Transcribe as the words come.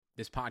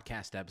This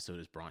podcast episode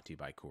is brought to you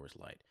by Coors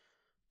Light.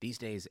 These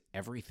days,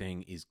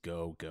 everything is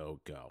go, go,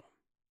 go.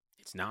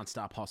 It's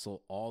nonstop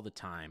hustle all the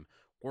time.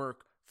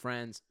 Work,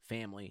 friends,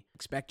 family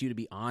expect you to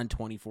be on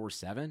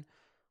 24/7.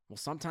 Well,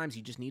 sometimes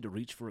you just need to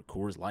reach for a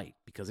Coors Light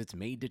because it's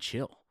made to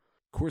chill.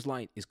 Coors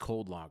Light is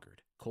cold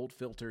lagered, cold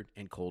filtered,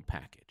 and cold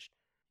packaged.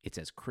 It's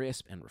as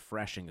crisp and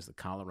refreshing as the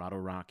Colorado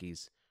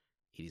Rockies.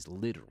 It is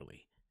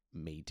literally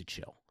made to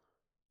chill.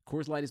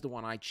 Coors Light is the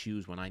one I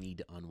choose when I need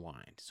to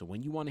unwind. So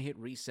when you want to hit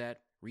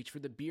reset, reach for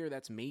the beer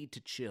that's made to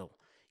chill.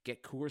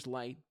 Get Coors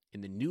Light in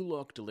the new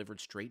look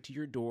delivered straight to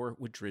your door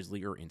with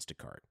Drizzly or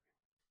Instacart.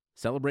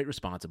 Celebrate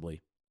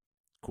responsibly.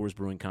 Coors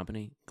Brewing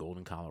Company,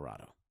 Golden,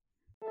 Colorado.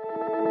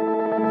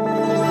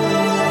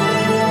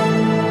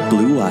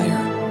 Blue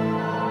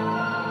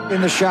Wire.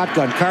 In the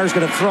shotgun, Carr's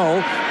going to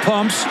throw,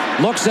 pumps,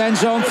 looks end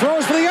zone,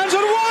 throws for the end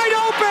zone, wide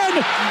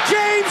open!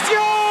 James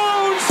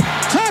Jones!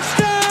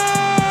 Touchdown!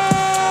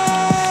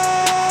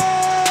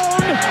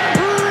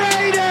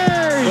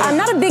 Raiders! I'm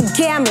not a big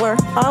gambler.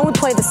 I only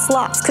play the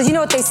slots. Because you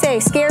know what they say,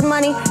 scared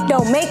money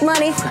don't make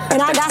money,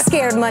 and I got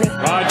scared money.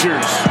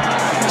 Rodgers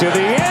to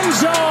the end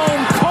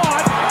zone,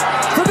 caught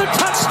for the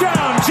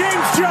touchdown,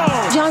 James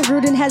Jones! Jon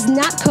Gruden has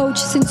not coached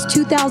since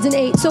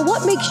 2008. So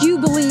what makes you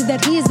believe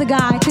that he is the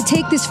guy to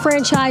take this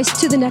franchise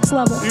to the next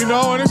level? You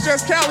know, and it's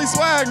just Cali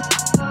swag.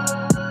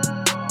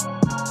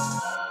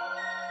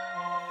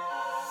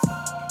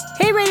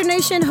 Hey Raider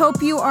Nation,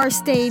 hope you are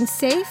staying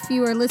safe.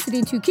 You are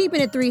listening to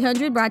Keeping It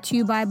 300, brought to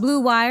you by Blue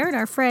Wire and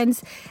our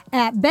friends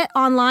at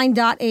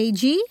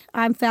betonline.ag.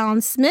 I'm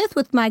Fallon Smith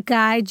with my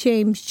guy,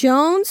 James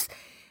Jones.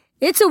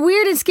 It's a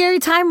weird and scary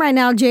time right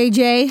now,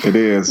 JJ. It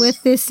is.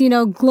 With this,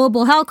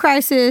 global health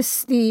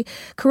crisis, the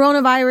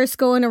coronavirus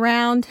going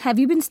around. Have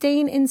you been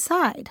staying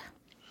inside?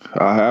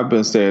 I have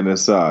been staying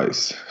inside.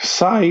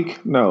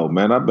 Psych. No,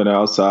 man, I've been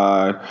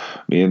outside.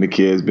 Me and the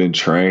kids been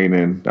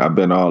training. I've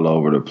been all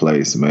over the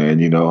place, man.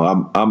 You know,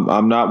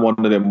 I'm not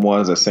one of them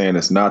ones that's saying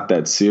it's not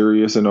that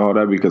serious and all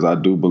that, because I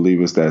do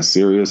believe it's that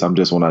serious. I'm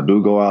just, when I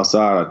do go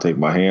outside, I take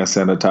my hand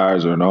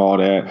sanitizer and all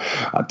that.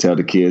 I tell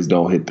the kids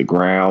don't hit the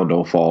ground,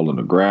 don't fall on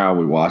the ground.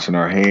 We're washing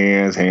our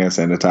hands, hand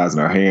sanitizing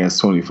our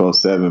hands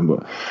 24/7.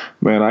 But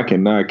man, I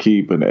cannot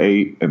keep an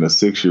 8 and a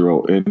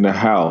 6-year-old in the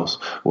house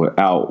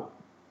without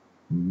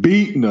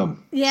beating them.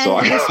 Yeah,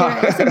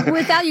 so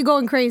without you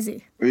going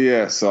crazy.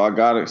 Yeah, so I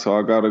got it. So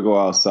I got to go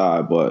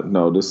outside. But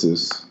no, this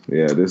is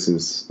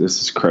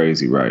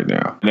crazy right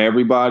now. And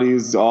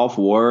everybody's off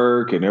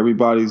work and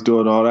everybody's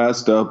doing all that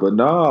stuff. But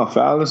no,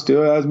 Fallon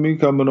still has me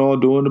coming on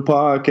doing the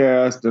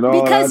podcast and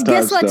all because that.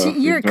 Because guess what?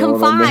 You're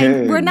confined. I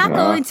mean? We're not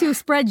going to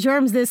spread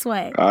germs this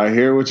way. I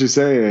hear what you're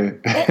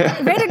saying.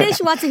 Raider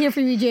Nation wants to hear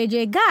from you,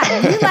 JJ.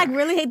 God, you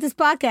really hate this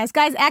podcast.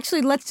 Guys,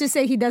 actually, let's just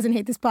say he doesn't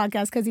hate this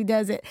podcast because he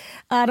does it.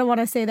 I don't want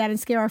to say that and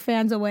scare our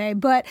fans away.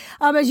 But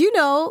as you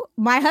know,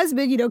 my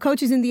husband,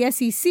 coaches in the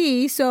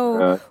SEC.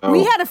 So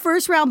we had a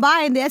first round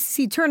bye in the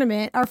SEC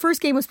tournament. Our first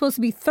game was supposed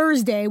to be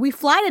Thursday. We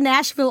fly to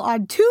Nashville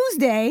on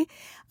Tuesday.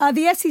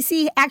 The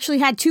SEC actually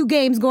had 2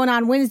 games going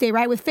on Wednesday,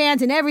 right, with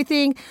fans and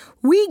everything.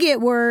 We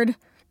get word,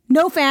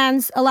 no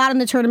fans allowed in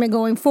the tournament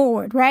going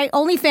forward, right?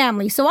 Only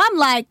family. So I'm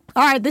like,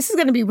 all right, this is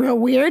going to be real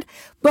weird.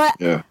 But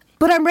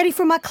I'm ready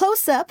for my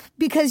close-up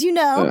because, I'm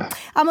going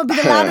to be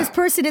the loudest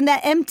person in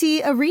that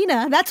empty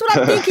arena. That's what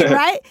I'm thinking,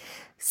 right?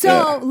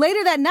 So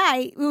later that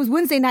night, it was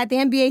Wednesday night, the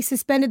NBA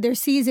suspended their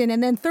season.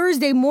 And then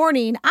Thursday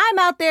morning, I'm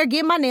out there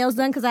getting my nails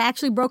done because I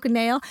actually broke a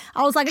nail.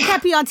 I was like, I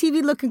can't be on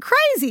TV looking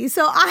crazy.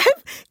 So I'm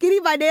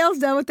getting my nails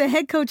done with the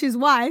head coach's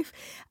wife.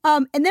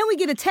 And then we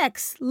get a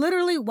text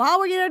literally while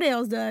we're getting our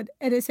nails done.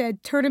 And it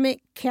said, tournament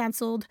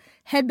canceled.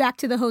 Head back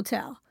to the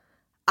hotel.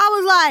 I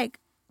was like,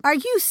 are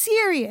you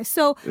serious?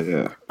 So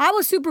I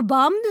was super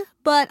bummed,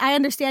 but I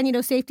understand,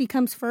 safety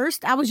comes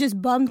first. I was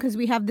just bummed because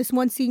we have this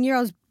one senior.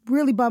 I was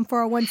really bummed for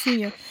our one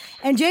senior.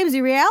 And James,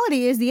 the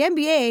reality is the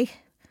NBA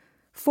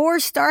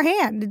forced our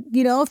hand.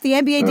 If the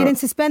NBA didn't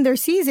suspend their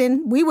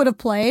season, we would have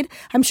played.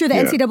 I'm sure the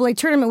NCAA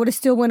tournament would have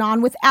still went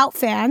on without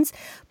fans.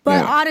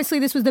 But honestly,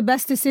 this was the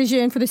best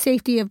decision for the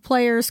safety of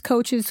players,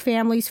 coaches,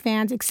 families,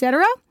 fans,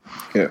 etc.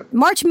 Yeah.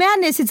 March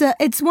Madness,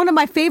 it's one of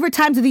my favorite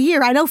times of the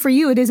year. I know for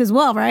you it is as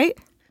well, right?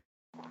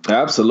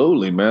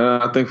 Absolutely,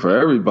 man. I think for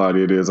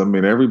everybody it is. I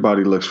mean,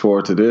 everybody looks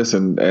forward to this,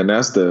 and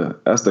that's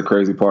the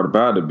crazy part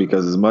about it,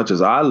 because as much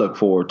as I look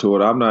forward to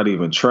it, I'm not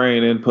even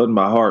training, putting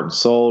my heart and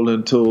soul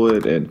into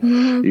it. And,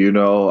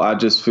 I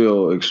just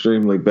feel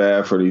extremely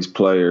bad for these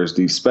players,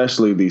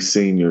 especially these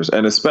seniors,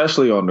 and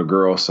especially on the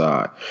girls'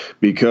 side,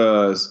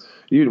 because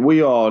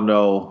we all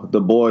know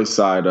the boys'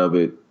 side of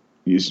it.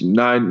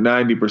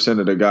 90%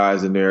 of the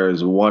guys in there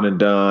is one and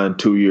done,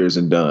 2 years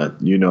and done,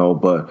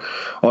 but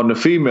on the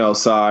female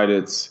side,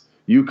 it's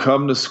you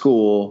come to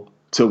school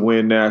to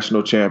win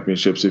national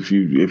championships if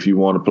you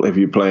want to play, if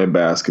you're playing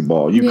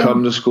basketball. You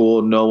come to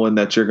school knowing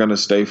that you're going to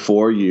stay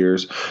 4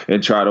 years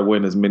and try to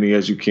win as many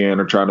as you can,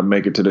 or try to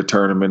make it to the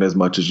tournament as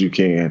much as you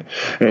can.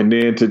 And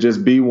then to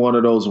just be one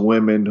of those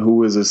women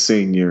who is a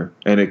senior,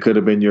 and it could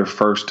have been your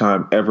first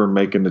time ever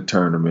making the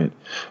tournament,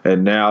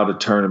 and now the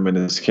tournament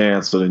is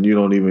canceled and you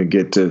don't even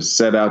get to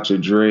set out your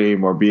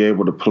dream or be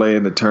able to play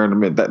in the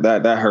tournament.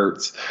 That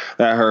hurts.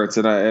 That hurts.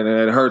 And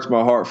it hurts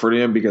my heart for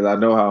them, because I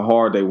know how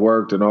hard they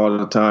worked and all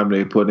the time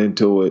they put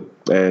into it,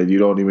 and you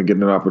don't even get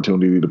an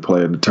opportunity to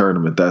play in the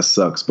tournament. That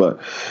sucks. But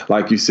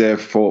like you said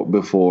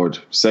before,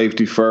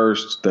 safety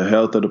first, the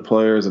health of the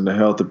players and the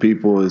health of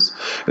people is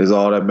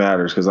all that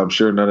matters, because I'm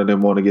sure none of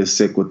them want to get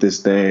sick with this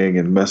thing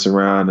and mess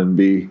around and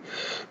be,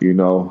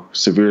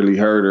 severely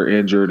hurt or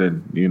injured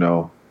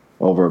and,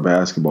 over a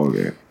basketball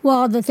game.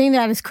 Well, the thing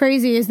that is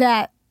crazy is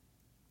that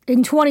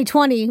in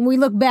 2020, when we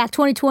look back,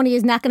 2020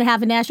 is not going to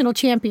have a national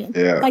champion.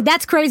 Yeah. Like,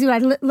 that's crazy when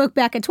I look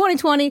back at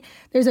 2020.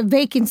 There's a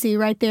vacancy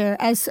right there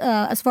as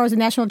far as the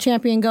national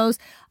champion goes.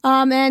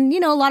 And,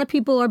 a lot of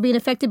people are being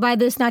affected by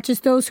this, not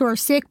just those who are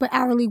sick, but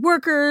hourly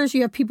workers.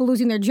 You have people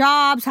losing their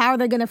jobs. How are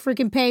they going to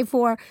freaking pay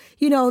for,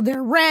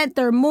 their rent,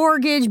 their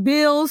mortgage,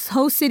 bills?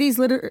 Host cities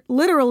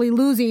literally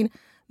losing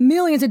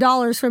millions of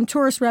dollars from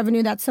tourist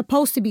revenue that's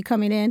supposed to be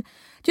coming in.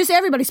 Just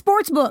everybody,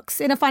 sports books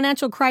in a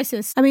financial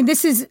crisis. I mean,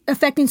 this is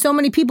affecting so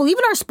many people,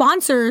 even our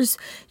sponsors,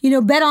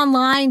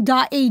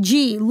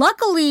 betonline.ag.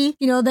 Luckily,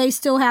 they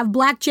still have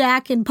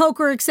blackjack and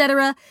poker,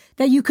 etc.,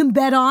 that you can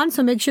bet on.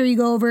 So make sure you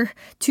go over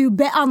to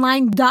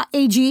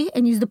betonline.ag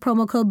and use the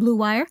promo code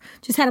BlueWire.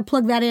 Just had to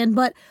plug that in.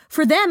 But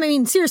for them, I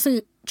mean,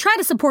 seriously, try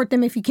to support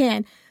them if you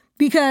can,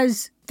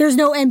 because there's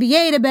no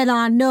NBA to bet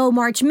on, no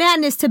March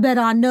Madness to bet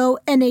on, no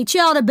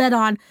NHL to bet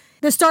on.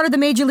 The start of the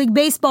Major League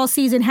Baseball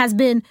season has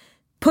been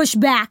pushed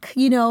back,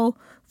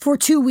 for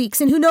 2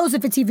 weeks. And who knows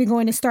if it's even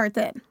going to start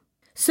then.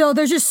 So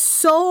there's just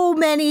so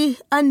many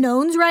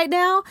unknowns right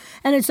now.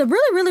 And it's a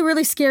really, really,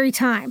 really scary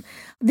time.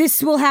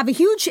 This will have a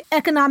huge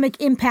economic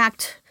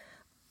impact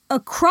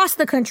across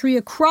the country,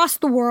 across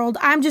the world.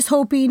 I'm just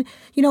hoping,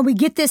 we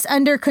get this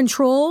under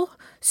control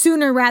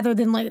sooner rather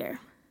than later.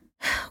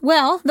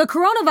 Well, the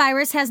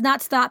coronavirus has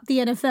not stopped the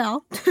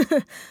NFL.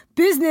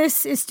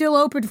 Business is still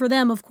open for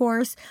them, of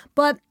course,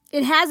 but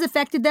it has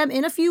affected them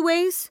in a few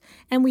ways,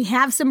 and we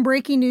have some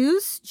breaking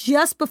news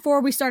just before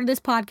we started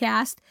this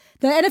podcast.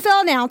 The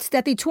NFL announced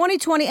that the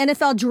 2020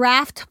 NFL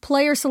Draft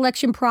player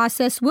selection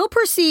process will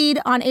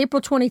proceed on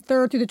April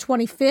 23rd through the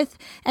 25th,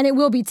 and it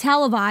will be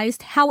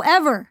televised.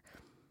 However,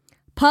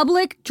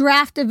 public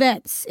draft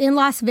events in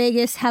Las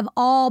Vegas have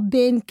all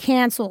been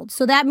canceled.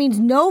 So that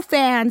means no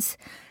fans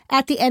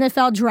at the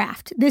NFL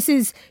Draft. This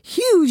is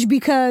huge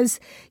because,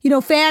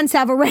 fans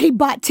have already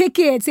bought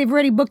tickets. They've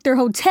already booked their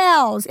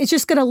hotels. It's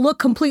just going to look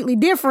completely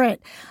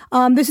different.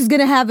 This is going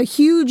to have a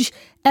huge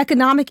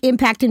economic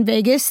impact in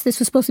Vegas. This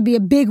was supposed to be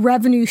a big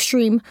revenue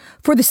stream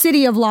for the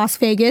city of Las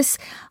Vegas.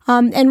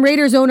 And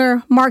Raiders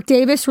owner Mark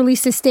Davis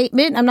released a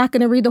statement. I'm not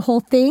going to read the whole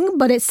thing,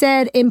 but it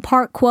said in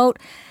part, quote,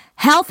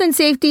 "Health and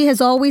safety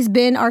has always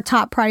been our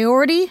top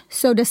priority.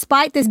 So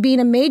despite this being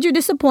a major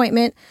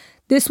disappointment,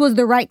 this was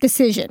the right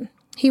decision."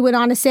 He went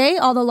on to say,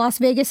 although Las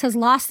Vegas has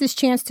lost this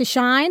chance to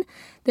shine,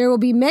 there will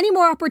be many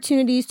more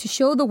opportunities to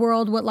show the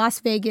world what Las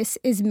Vegas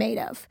is made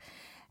of.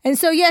 And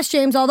so, yes,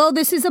 James, although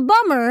this is a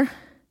bummer,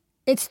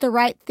 it's the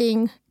right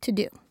thing to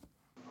do.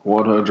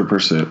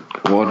 100%.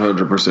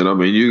 100%. I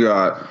mean, you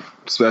got,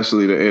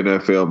 especially the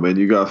NFL, man,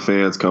 you got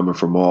fans coming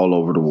from all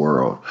over the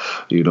world,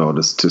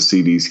 to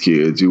see these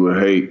kids. You would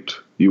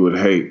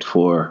hate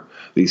for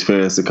these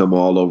fans to come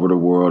all over the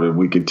world and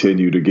we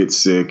continue to get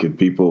sick and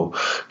people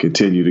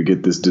continue to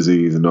get this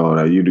disease and all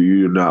that. You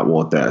do not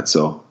want that.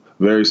 So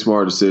very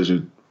smart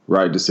decision,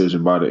 right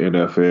decision by the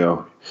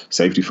NFL.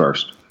 Safety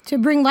first. To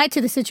bring light to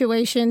the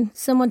situation,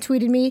 someone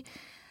tweeted me,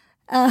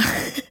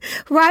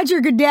 Roger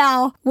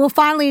Goodell will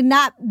finally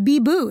not be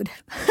booed.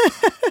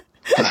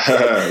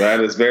 That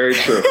is very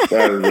true.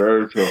 That is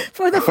very true.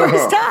 For the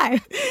first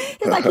time.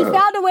 It's like he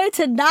found a way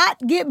to not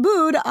get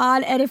booed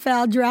on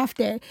NFL Draft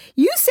Day.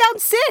 You sound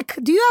sick.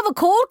 Do you have a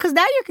cold? Because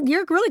now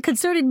you're really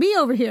concerning me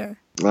over here.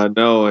 I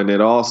know, and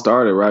it all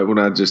started right when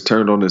I just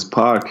turned on this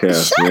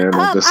podcast, Shut man.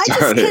 Up.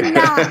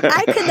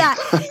 I cannot.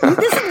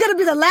 This is going to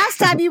be the last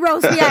time you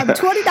roast me. I'm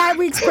 29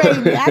 weeks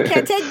pregnant. I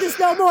can't take this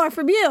no more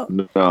from you.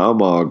 No,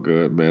 I'm all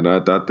good, man. I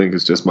think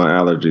it's just my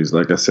allergies.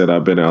 Like I said,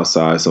 I've been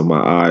outside, so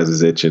my eyes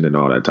is itching and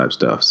all that type of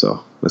stuff.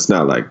 So it's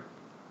not like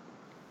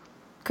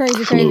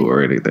flu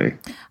or anything.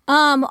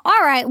 All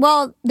right.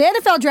 Well, the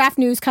NFL draft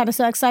news kind of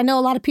sucks. I know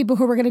a lot of people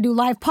who are going to do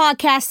live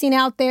podcasting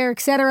out there, et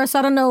cetera. So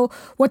I don't know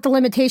what the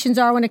limitations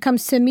are when it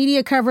comes to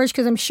media coverage,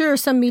 because I'm sure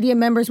some media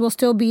members will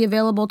still be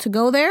available to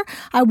go there.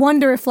 I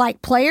wonder if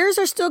players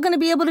are still going to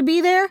be able to be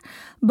there,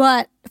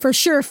 but for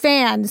sure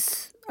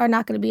fans are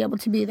not going to be able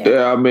to be there.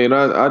 Yeah, I mean,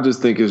 I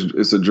just think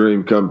it's a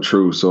dream come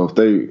true. So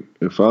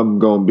if I'm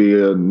going to be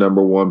a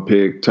number 1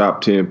 pick,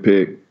 top 10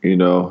 pick, you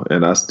know,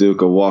 and I still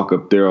could walk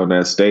up there on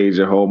that stage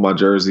and hold my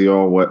jersey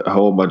up,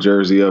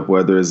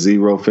 whether it's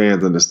 0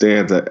 fans in the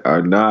stands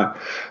or not,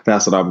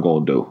 that's what I'm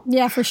going to do.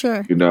 Yeah, for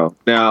sure. You know,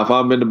 now if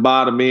I'm in the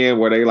bottom end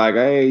where they like,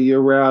 hey,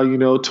 you're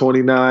around,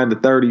 29 to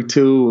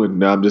 32,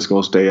 and I'm just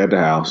going to stay at the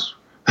house.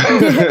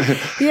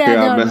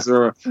 I mess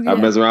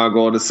around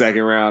going to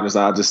second round, and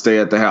so I just stay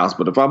at the house.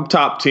 But if I'm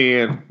top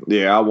 10,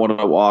 I want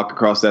to walk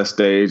across that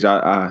stage.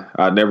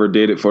 I never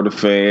did it for the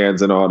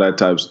fans and all that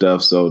type of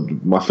stuff. So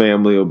my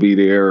family will be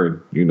there,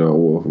 and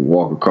we'll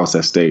walk across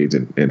that stage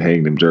and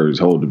hang them jerseys,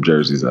 hold them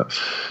jerseys up.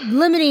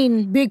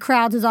 Limiting big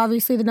crowds is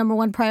obviously the number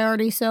one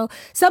priority. So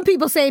some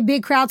people say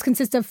big crowds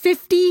consist of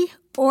 50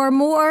 or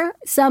more.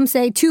 Some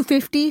say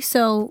 250.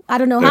 So I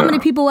don't know how many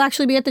people will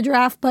actually be at the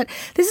draft, but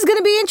this is going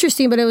to be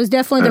interesting, but it was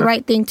definitely the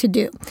right thing to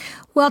do.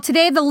 Well,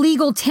 today the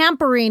legal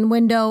tampering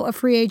window of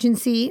free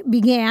agency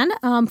began.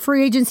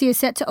 Free agency is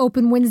set to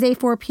open Wednesday,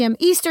 4 p.m.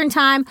 Eastern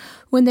time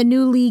when the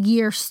new league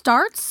year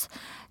starts.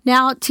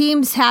 Now,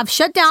 teams have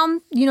shut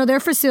down,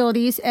 their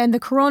facilities, and the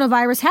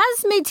coronavirus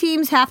has made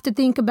teams have to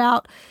think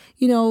about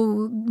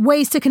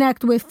ways to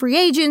connect with free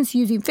agents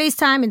using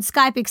FaceTime and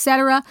Skype,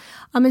 etc.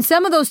 And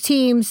some of those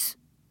teams,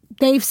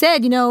 they've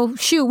said,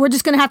 we're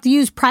just going to have to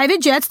use private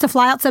jets to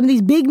fly out some of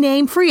these big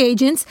name free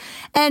agents.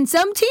 And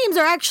some teams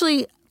are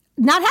actually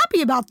not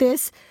happy about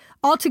this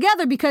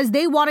altogether because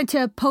they wanted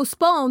to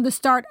postpone the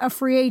start of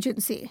free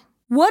agency.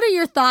 What are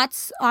your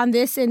thoughts on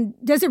this? And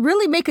does it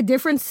really make a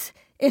difference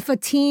if a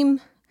team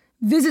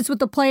visits with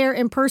the player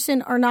in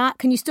person or not?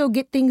 Can you still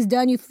get things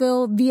done, you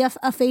feel, via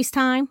a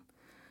FaceTime?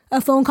 A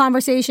phone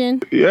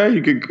conversation? Yeah,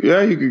 you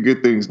could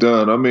get things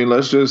done. I mean,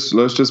 let's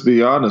just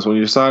be honest. When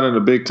you're signing a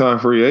big time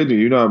free agent,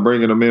 you're not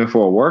bringing them in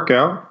for a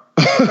workout.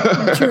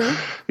 True.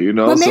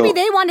 But maybe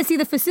they want to see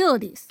the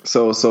facilities.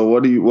 So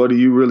what do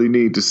you really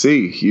need to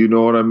see? You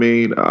know what I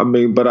mean?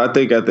 But I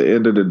think at the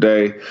end of the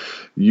day,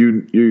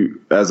 you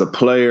as a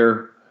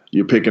player,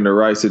 you're picking the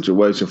right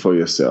situation for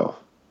yourself.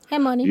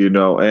 And money.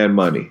 And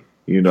money.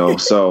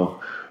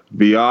 So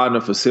beyond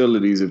the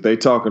facilities, if they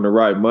talking the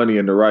right money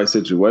in the right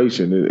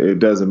situation, it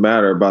doesn't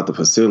matter about the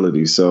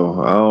facilities.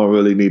 So I don't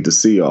really need to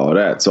see all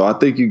that. So I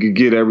think you can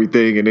get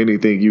everything and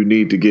anything you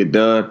need to get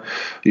done,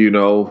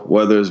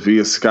 whether it's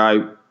via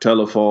Skype,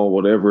 telephone,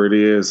 whatever it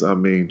is. I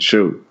mean,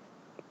 shoot.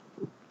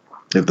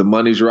 If the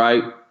money's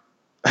right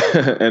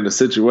and the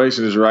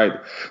situation is right,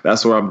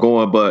 that's where I'm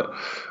going. But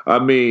I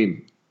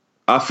mean,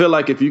 I feel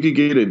like if you could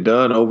get it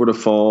done over the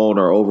phone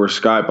or over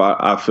Skype,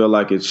 I feel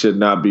like it should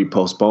not be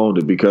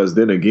postponed, because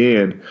then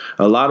again,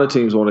 a lot of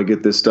teams want to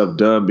get this stuff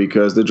done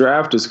because the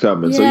draft is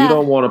coming. Yeah. So you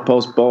don't want to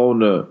postpone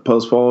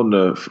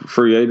the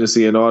free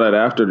agency and all that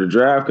after the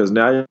draft, because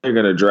now you're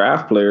going to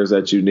draft players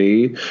that you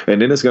need, and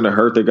then it's going to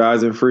hurt the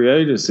guys in free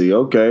agency.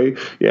 Okay,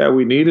 yeah,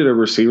 we needed a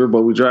receiver,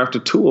 but we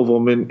drafted 2 of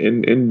them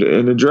in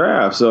the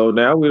draft. So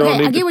now we don't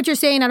need I get what you're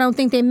saying. I don't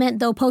think they meant,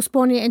 though,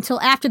 postponing it until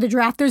after the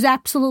draft. There's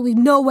absolutely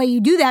no way you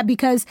do that,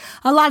 because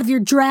a lot of your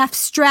draft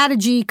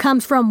strategy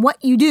comes from what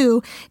you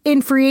do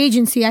in free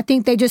agency. I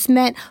think they just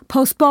meant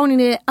postponing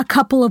it a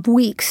couple of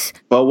weeks.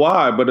 But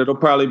why? But it'll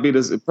probably be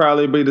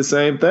the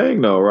same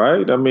thing, though,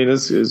 right? I mean,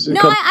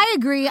 I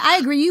agree.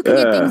 You can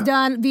get things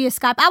done via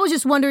Skype. I was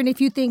just wondering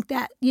if you think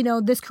that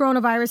this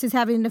coronavirus is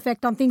having an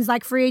effect on things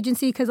like free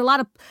agency, because a lot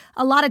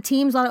of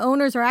teams, a lot of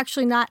owners are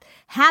actually not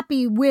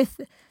happy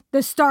with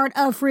the start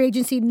of free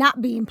agency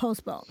not being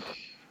postponed.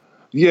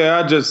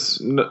 Yeah,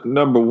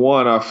 number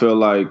one, I feel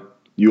like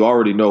you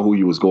already know who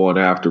you was going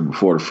after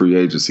before the free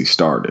agency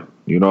started.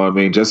 You know what I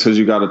mean? Just because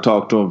you got to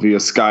talk to them via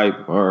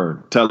Skype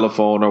or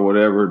telephone or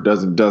whatever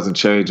doesn't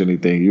change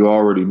anything. You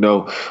already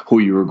know who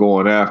you were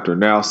going after.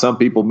 Now, some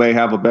people may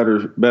have a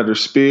better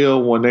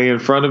spiel when they in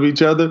front of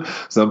each other.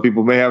 Some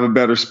people may have a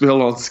better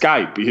spiel on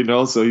Skype.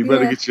 So you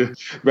better get your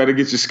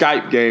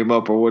Skype game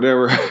up or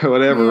whatever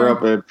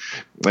up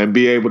and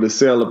be able to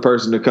sell a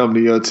person to come to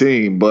your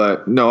team.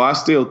 But no, I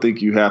still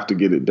think you have to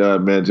get it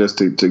done, man, just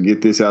to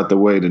get this out the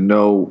way, to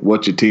know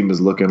what your team is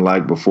looking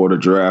like before the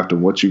draft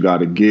and what you got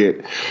to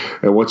get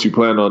and what you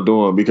plan on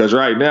doing. Because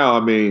right now, I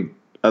mean,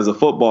 as a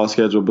football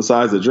schedule,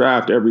 besides the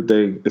draft,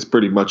 everything is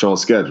pretty much on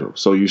schedule.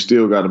 So you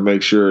still got to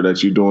make sure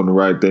that you're doing the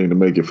right thing to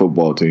make your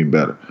football team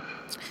better.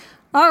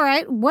 All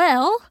right.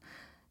 Well,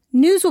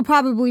 news will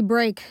probably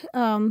break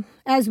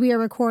as we are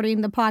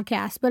recording the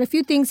podcast, but a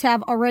few things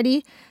have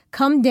already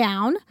come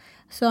down.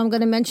 So I'm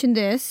going to mention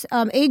this.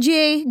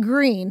 A.J.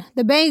 Green,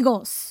 the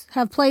Bengals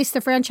have placed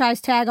the franchise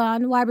tag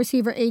on wide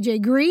receiver A.J.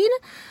 Green.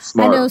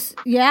 Smart.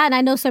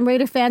 I know some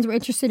Raider fans were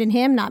interested in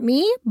him, not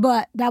me,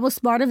 but that was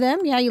smart of them.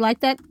 Yeah, you like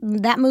that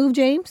move,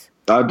 James?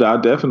 I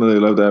definitely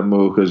love that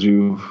move, because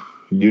you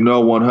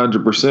know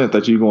 100%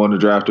 that you're going to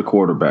draft a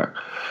quarterback.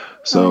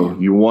 So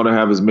you want to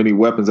have as many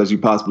weapons as you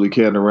possibly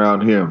can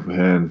around him.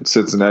 And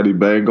Cincinnati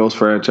Bengals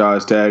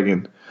franchise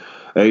tagging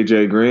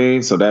A.J.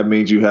 Green. So that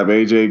means you have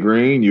A.J.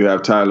 Green, you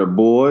have Tyler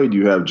Boyd,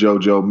 you have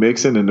JoJo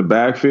Mixon in the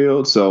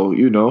backfield. So,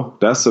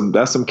 that's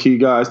some key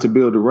guys to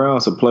build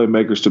around, some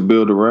playmakers to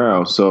build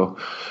around. So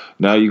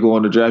now you go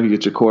on the draft, you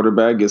get your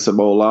quarterback, get some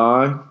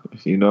O-line,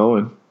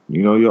 and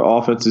your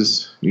offense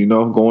is,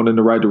 going in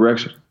the right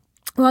direction.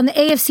 Well, in the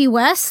AFC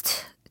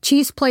West,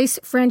 Chiefs place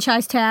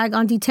franchise tag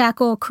on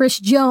D-tackle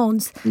Chris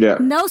Jones. Yeah.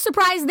 No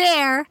surprise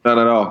there. None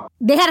at all.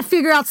 They had to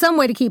figure out some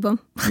way to keep him.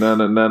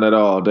 None at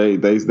all.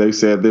 They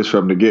said this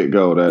from the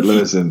get-go that,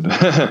 listen,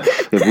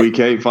 if we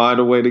can't find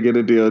a way to get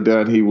a deal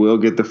done, he will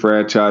get the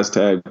franchise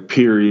tag,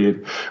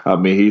 period. I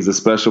mean, he's a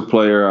special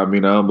player. I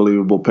mean, an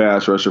unbelievable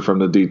pass rusher from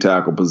the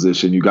D-tackle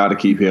position. You got to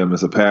keep him.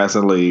 It's a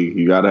passing league.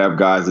 You got to have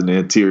guys in the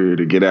interior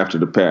to get after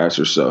the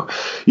passer. So,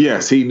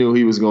 yes, he knew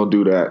he was going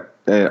to do that.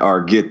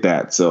 Or get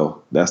that,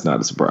 so that's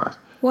not a surprise.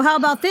 Well, how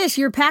about this?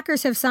 Your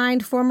Packers have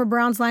signed former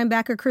Browns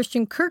linebacker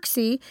Christian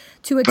Kirksey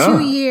to a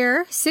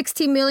 2-year,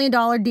 $16 million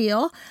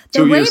deal.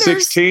 2 years,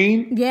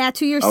 16? Yeah,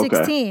 2 years, okay.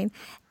 16.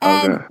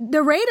 And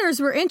the Raiders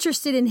were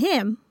interested in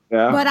him,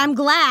 but I'm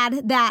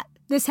glad that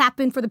this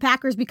happened for the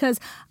Packers because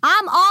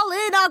I'm all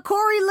in on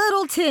Corey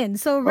Littleton.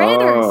 So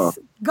Raiders,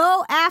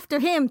 go after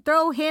him,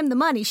 throw him the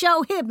money,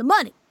 show him the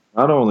money.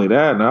 Not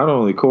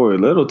only Corey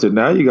Littleton,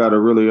 now you got to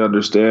really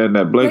understand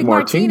that Blake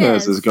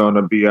Martinez is going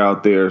to be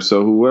out there.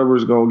 So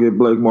whoever's going to get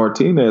Blake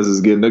Martinez is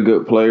getting a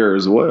good player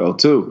as well,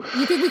 too.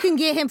 You think we can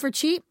get him for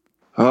cheap?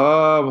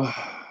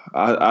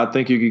 I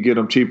think you could get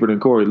him cheaper than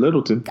Corey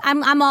Littleton.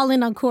 I'm all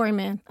in on Corey,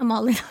 man. I'm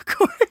all in on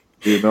Corey.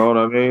 You know what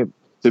I mean?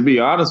 To be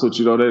honest with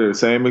you, though, they're the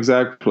same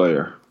exact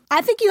player. I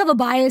think you have a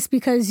bias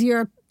because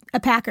you're a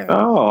Packer.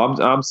 Oh,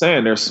 I'm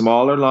saying they're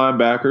smaller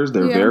linebackers.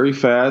 They're very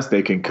fast.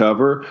 They can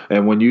cover.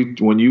 And when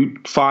you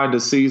find a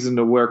season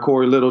to where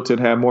Corey Littleton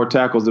had more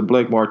tackles than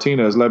Blake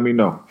Martinez, let me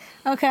know.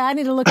 Okay, I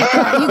need to look at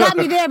that. You got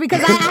me there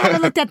because I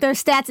haven't looked at their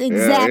stats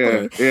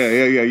exactly.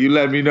 Yeah. You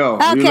let me know.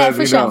 Okay,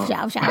 for sure.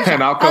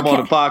 And I'll come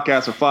on the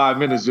podcast for 5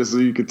 minutes just so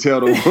you can tell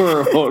the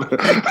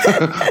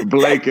world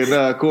Blake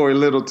and Corey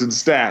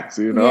Littleton's stats,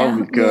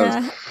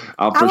 because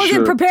I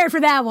wasn't prepared for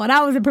that one.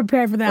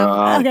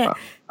 Okay.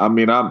 I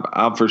mean,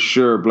 I'm for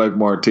sure Blake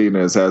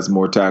Martinez has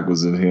more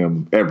tackles than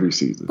him every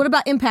season. What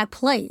about impact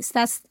plays?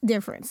 That's the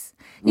difference.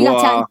 You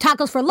got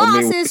tackles for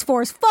losses,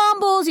 forced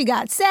fumbles, you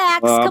got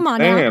sacks. Come on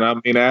now. I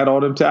mean, add all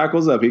them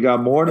tackles up. He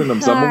got more than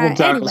them. Some of them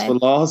tackles for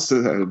loss.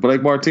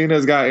 Blake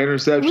Martinez got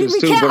interceptions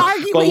too. You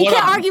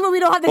can't argue when we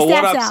don't have the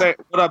stats out.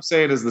 What I'm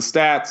saying is the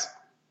stats,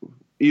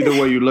 either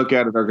way you look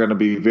at it, are going to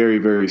be very,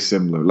 very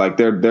similar. Like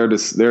they're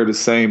the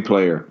same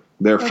player.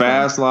 They're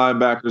fast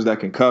linebackers that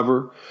can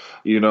cover,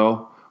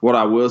 What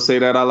I will say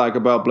that I like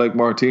about Blake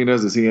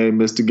Martinez is he ain't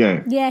missed a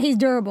game. Yeah, he's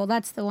durable.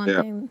 That's the one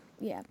thing.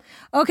 Yeah.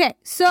 Okay,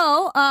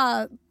 so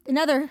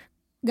another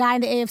guy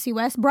in the AFC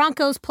West,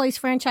 Broncos placed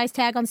franchise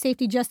tag on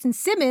safety Justin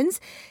Simmons.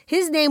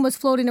 His name was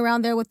floating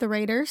around there with the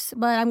Raiders,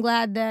 but I'm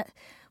glad that,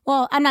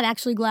 well, I'm not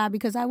actually glad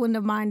because I wouldn't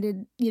have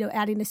minded,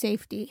 adding the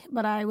safety,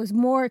 but I was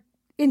more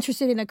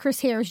interested in a Chris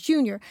Harris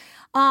Jr.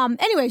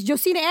 Anyways,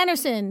 Josina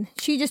Anderson,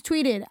 she just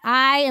tweeted,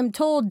 I am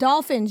told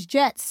Dolphins,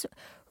 Jets,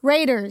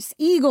 Raiders,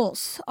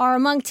 Eagles are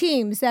among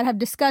teams that have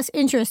discussed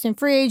interest in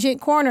free agent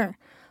corner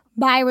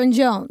Byron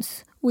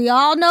Jones. We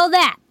all know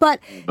that. But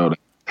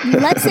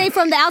let's say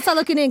from the outside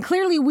looking in,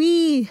 clearly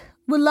we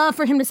would love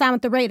for him to sign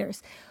with the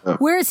Raiders.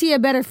 Where is he a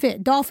better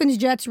fit? Dolphins,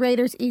 Jets,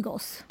 Raiders,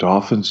 Eagles.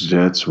 Dolphins,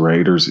 Jets,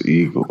 Raiders,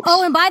 Eagles.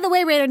 Oh, and by the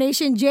way, Raider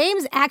Nation,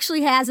 James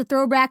actually has a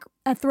throwback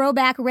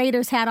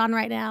Raiders hat on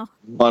right now.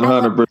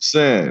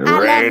 100%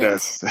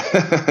 Raiders.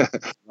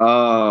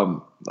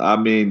 I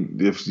mean,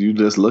 if you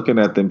just looking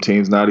at them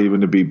teams, not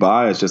even to be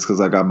biased, just because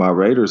I got my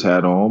Raiders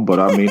hat on, but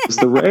I mean, it's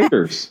the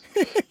Raiders.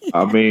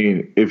 I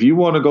mean, if you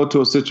want to go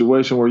to a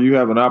situation where you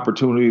have an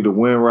opportunity to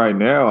win right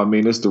now, I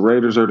mean, it's the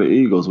Raiders or the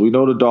Eagles. We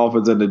know the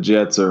Dolphins and the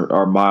Jets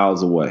are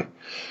miles away.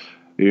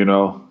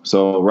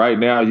 So right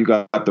now you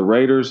got the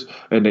Raiders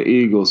and the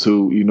Eagles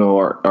who,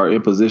 are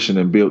in position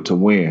and built to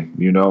win,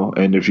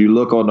 and if you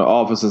look on the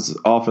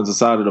offensive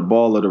side of the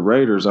ball of the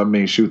Raiders, I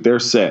mean, shoot, they're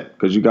set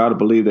because you got to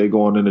believe they're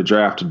going in the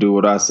draft to do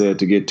what I said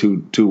to get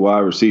two wide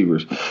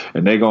receivers,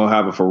 and they're going to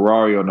have a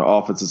Ferrari on the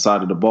offensive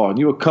side of the ball, and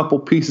you're a couple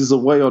pieces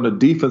away on the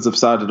defensive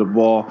side of the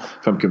ball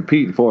from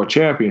competing for a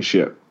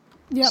championship.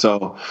 Yep.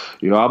 So,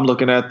 I'm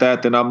looking at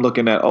that. Then I'm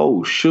looking at,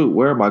 oh, shoot,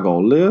 where am I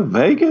going to live?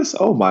 Vegas?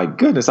 Oh, my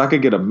goodness. I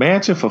could get a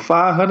mansion for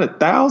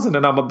 $500,000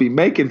 and I'm going to be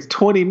making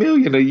 $20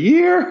 million a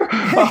year.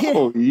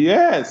 Oh,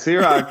 yes.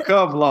 Here I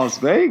come, Las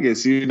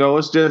Vegas.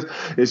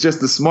 It's just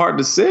the smart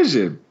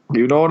decision.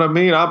 You know what I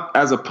mean?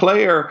 As a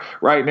player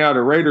right now,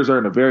 the Raiders are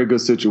in a very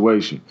good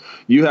situation.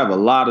 You have a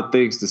lot of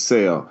things to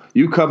sell.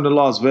 You come to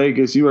Las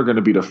Vegas, you are going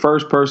to be the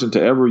first person to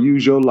ever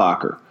use your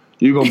locker.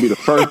 You're going to be the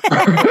first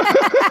person.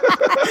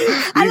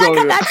 I like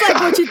how that's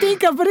like what you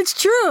think of, but it's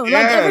true. Yes,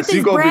 like everything's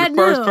you're going to be the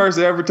first new.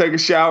 person to ever take a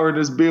shower in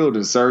this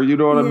building, sir. You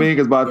know what I mean?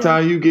 Because by the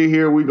time you get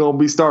here, we're going to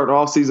be starting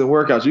off-season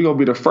workouts. You're going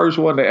to be the first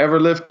one to ever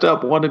lift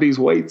up one of these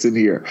weights in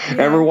here,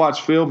 ever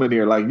watch film in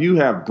here. Like, you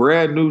have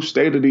brand new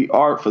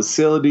state-of-the-art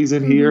facilities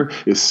in here.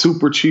 It's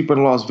super cheap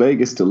in Las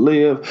Vegas to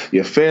live.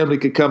 Your family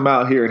could come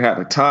out here and have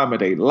the time of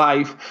their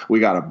life. We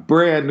got a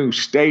brand new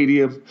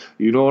stadium.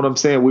 You know what I'm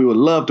saying? We would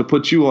love to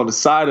put you on the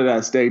side of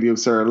that stadium,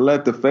 sir, and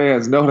let the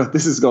fans know that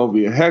this is going to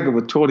be a heck of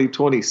a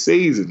 2020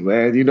 season,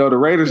 man. You know, the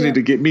Raiders need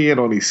to get me in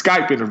on these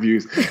Skype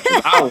interviews.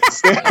 I will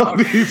sell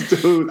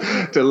these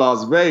dudes to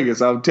Las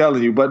Vegas, I'm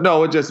telling you. But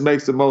no, it just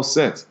makes the most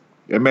sense.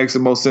 It makes the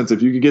most sense.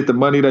 If you can get the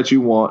money that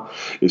you want,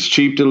 it's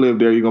cheap to live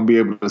there. You're going to be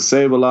able to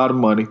save a lot of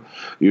money.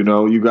 You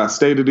know, you got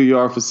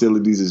state-of-the-art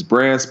facilities. It's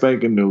brand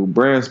spanking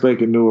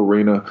new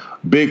arena,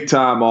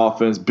 big-time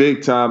offense,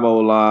 big-time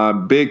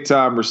O-line,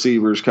 big-time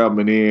receivers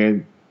coming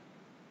in,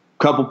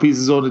 couple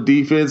pieces on the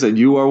defense, and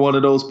you are one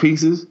of those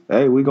pieces.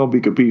 Hey, we're going to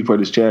be competing for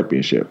this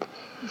championship.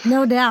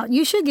 No doubt.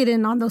 You should get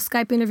in on those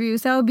Skype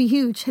interviews. That would be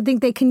huge. I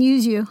think they can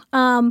use you.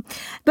 But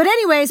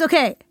anyways,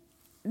 okay.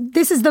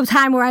 This is the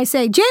time where I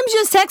say, James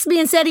just texted me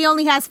and said he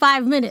only has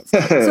 5 minutes.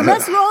 So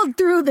let's roll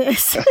through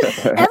this.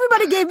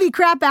 Everybody gave me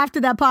crap after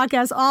that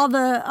podcast. All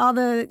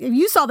the if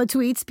you saw the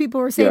tweets,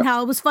 people were saying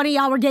how it was funny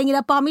y'all were ganging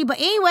up on me.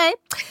 But anyway,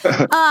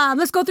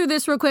 let's go through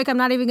this real quick. I'm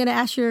not even going to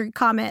ask your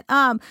comment.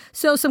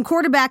 So some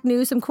quarterback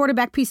news, some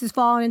quarterback pieces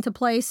falling into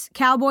place.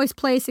 Cowboys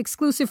place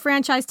exclusive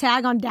franchise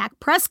tag on Dak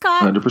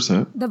Prescott.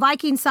 100%. The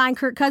Vikings signed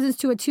Kirk Cousins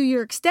to a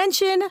 2-year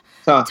extension.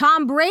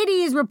 Tom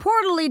Brady is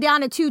reportedly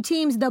down to 2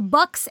 teams, the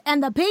Bucs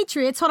and the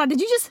Patriots. Hold on, did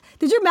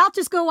your mouth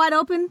just go wide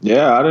open?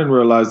 Yeah, I didn't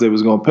realize they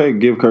was going to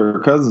give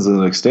Kirk Cousins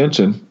an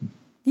extension.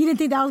 You didn't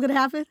think that was going to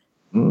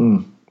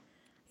happen?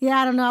 Yeah,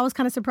 I don't know. I was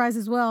kind of surprised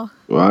as well.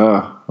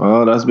 Wow.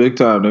 Well, that's big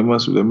time. They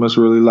must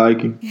really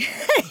like him.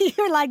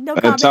 You're like, no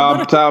comment.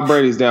 And Tom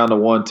Brady's down to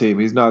 1 team.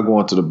 He's not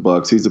going to the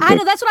Bucs. He's a pick. I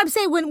know, that's what I'm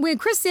saying. When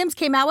Chris Sims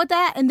came out with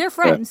that, and they're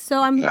friends,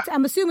 so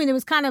I'm assuming it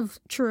was kind of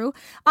true.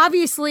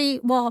 Obviously,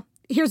 well,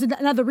 here's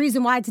another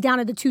reason why it's down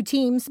to the 2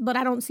 teams, but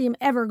I don't see him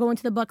ever going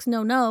to the Bucs.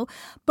 No.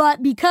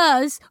 But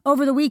because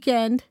over the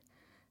weekend,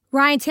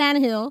 Ryan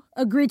Tannehill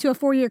agreed to a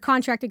 4-year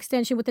contract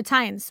extension with the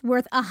Titans,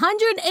 worth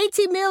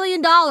 $118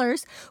 million,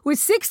 with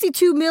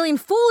 $62 million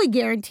fully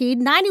guaranteed,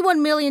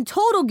 $91 million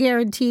total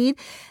guaranteed.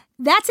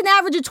 That's an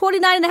average of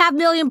 $29.5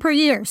 million per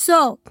year.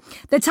 So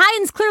the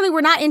Titans clearly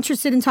were not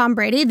interested in Tom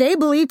Brady. They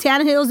believe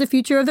Tannehill is the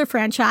future of their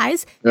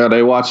franchise. Yeah,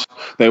 they watch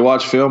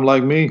film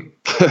like me.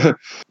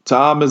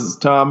 Tom is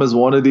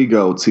one of the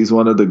GOATs. He's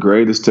one of the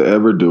greatest to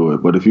ever do it.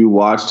 But if you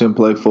watched him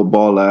play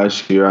football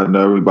last year, I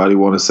know everybody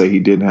want to say he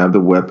didn't have the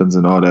weapons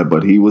and all that,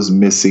 but he was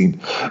missing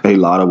a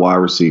lot of wide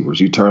receivers.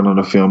 You turn on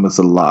the film, it's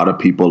a lot of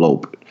people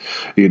open.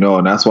 You know,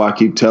 and that's why I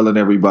keep telling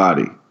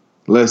everybody,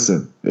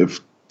 listen, if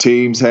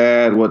teams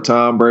had what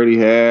Tom Brady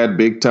had,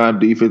 big-time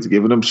defense,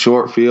 giving them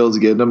short fields,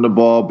 getting them the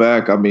ball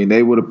back, I mean,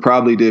 they would have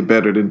probably did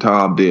better than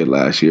Tom did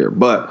last year.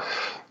 But,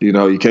 you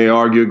know, you can't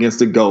argue against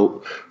the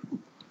GOAT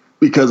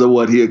because of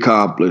what he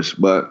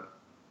accomplished. But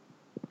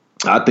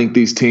I think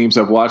these teams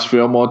have watched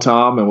film on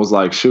Tom and was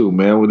like, shoot,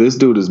 man, well, this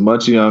dude is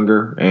much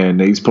younger and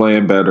he's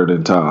playing better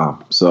than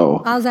Tom.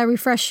 So as I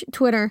refresh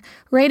Twitter,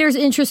 Raiders'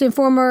 interest in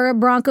former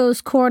Broncos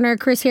corner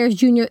Chris Harris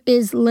Jr.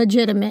 is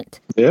legitimate.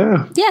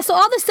 Yeah. Yeah, so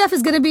all this stuff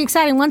is going to be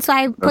exciting. Once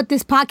I put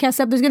this podcast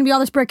up, there's going to be all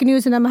this breaking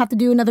news, and I'm going to have to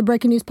do another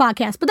breaking news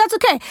podcast. But that's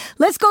okay.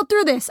 Let's go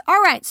through this.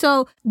 All right,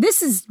 so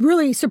this is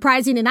really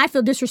surprising, and I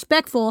feel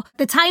disrespectful.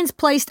 The Titans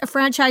placed a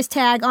franchise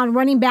tag on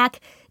running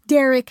back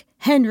Derrick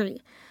Henry.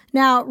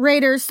 Now,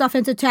 Raiders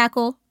offensive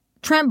tackle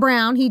Trent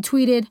Brown, he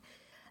tweeted,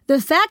 "The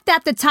fact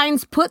that the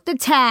Titans put the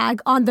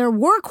tag on their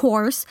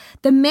workhorse,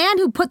 the man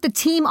who put the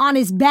team on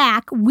his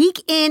back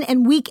week in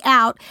and week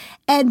out,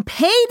 and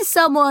paid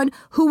someone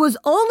who was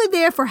only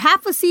there for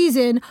half a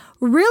season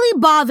really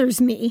bothers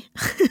me."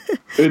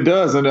 It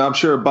does, and I'm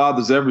sure it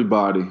bothers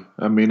everybody.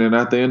 I mean, and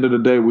at the end of the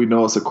day, we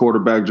know it's a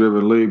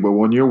quarterback-driven league, but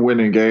when you're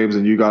winning games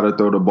and you got to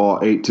throw the ball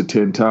 8 to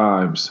 10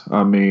 times,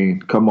 I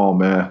mean, come on,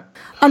 man.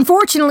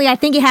 Unfortunately, I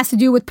think it has to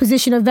do with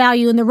position of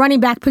value, and the running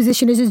back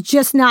position is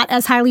just not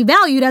as highly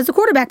valued as the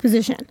quarterback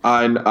position.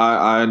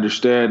 I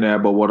understand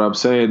that, but what I'm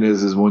saying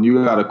is when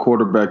you got a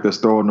quarterback that's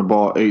throwing the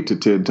ball 8 to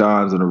 10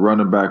 times and a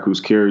running back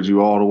who's carried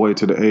you all the way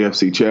to the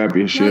AFC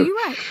Championship, no, you're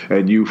right.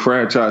 And you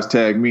franchise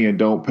tag me and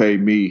don't pay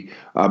me,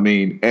 I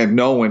mean, and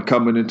knowing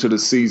coming into the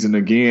season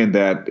again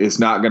that it's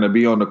not going to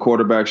be on the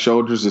quarterback's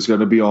shoulders, it's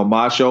going to be on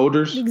my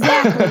shoulders.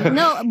 Exactly.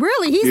 No,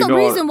 really, he's the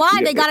reason why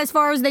they got as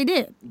far as they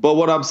did. But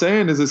what I'm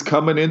saying is it's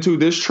coming into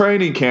this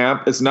training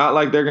camp. It's not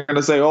like they're going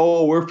to say,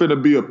 oh, we're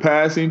finna be a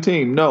passing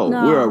team. No,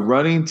 we're a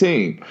running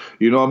team.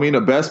 You know what I mean?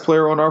 The best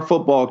player on our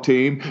football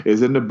team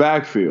is in the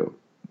backfield.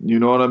 You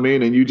know what I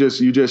mean? And you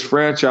just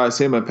franchise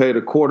him and pay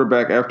the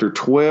quarterback after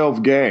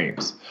 12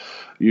 games.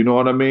 You know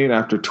what I mean?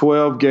 After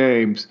 12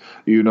 games,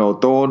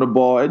 throwing the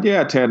ball. And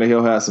yeah,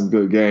 Tannehill has some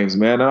good games,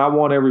 man. And I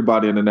want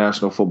everybody in the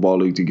National Football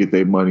League to get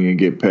their money and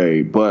get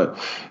paid. But,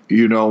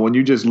 when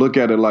you just look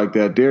at it like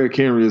that, Derrick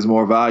Henry is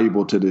more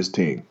valuable to this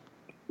team.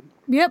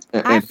 Yep.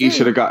 And he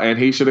should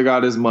have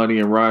got his money,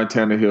 and Ryan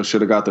Tannehill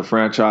should have got the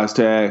franchise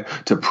tag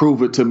to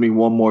prove it to me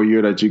one more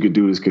year that you could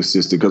do this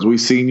consistent. Because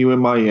we've seen you in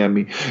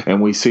Miami,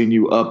 and we've seen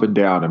you up and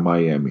down in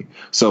Miami.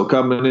 So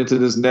coming into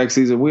this next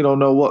season, we don't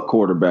know what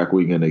quarterback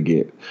we're gonna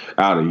get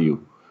out of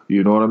you.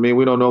 You know what I mean?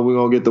 We don't know if we're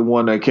gonna get the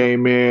one that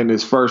came in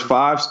his first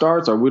 5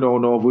 starts, or we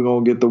don't know if we're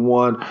gonna get the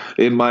one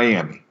in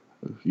Miami.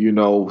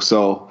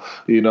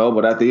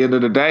 But at the end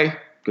of the day,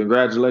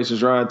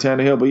 congratulations, Ryan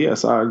Tannehill. But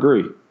yes, I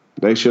agree.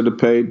 They should have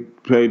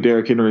paid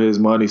Derrick Henry his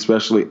money,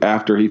 especially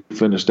after he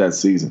finished that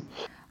season.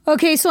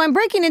 Okay, so I'm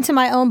breaking into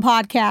my own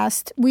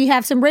podcast. We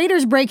have some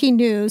Raiders breaking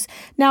news.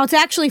 Now, it's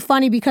actually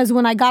funny because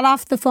when I got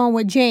off the phone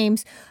with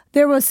James,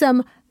 there was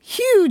some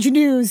huge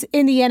news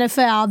in the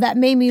NFL that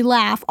made me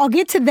laugh. I'll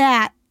get to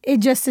that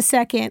in just a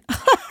second.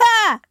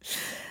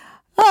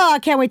 I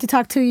can't wait to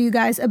talk to you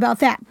guys about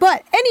that.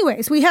 But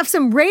anyways, we have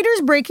some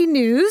Raiders breaking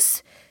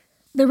news.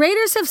 The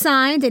Raiders have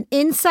signed an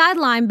inside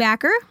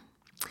linebacker.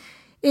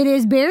 It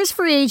is Bears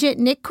free agent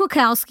Nick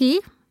Kwiatkowski.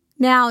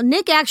 Now,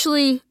 Nick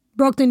actually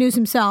broke the news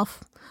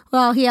himself.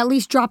 Well, he at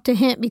least dropped a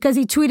hint because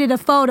he tweeted a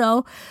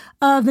photo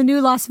of the new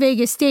Las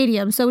Vegas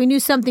stadium. So we knew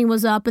something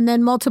was up. And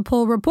then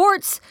multiple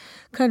reports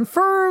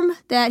confirm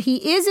that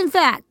he is, in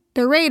fact,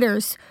 the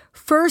Raiders'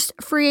 first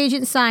free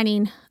agent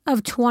signing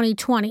of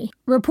 2020.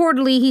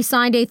 Reportedly, he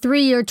signed a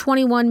 3-year,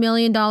 $21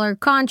 million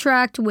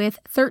contract with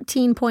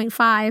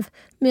 $13.5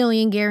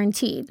 million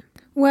guaranteed.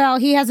 Well,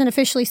 he hasn't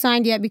officially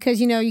signed yet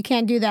because, you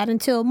can't do that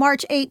until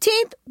March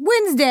 18th,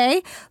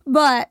 Wednesday,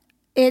 but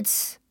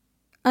it's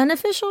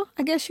unofficial,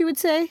 I guess you would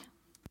say.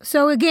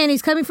 So again,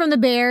 he's coming from the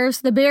Bears.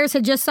 The Bears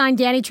had just signed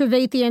Danny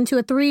Trevathan to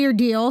a 3-year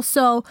deal,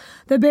 so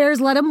the Bears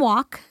let him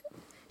walk.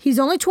 He's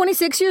only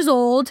 26 years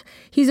old.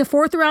 He's a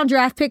 4th-round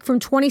draft pick from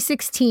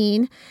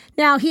 2016.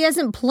 Now, he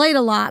hasn't played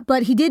a lot,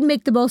 but he did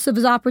make the most of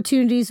his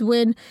opportunities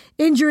when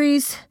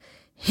injuries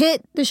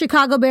hit the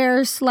Chicago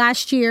Bears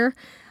last year.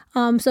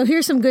 So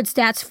here's some good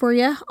stats for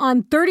you.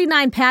 On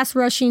 39 pass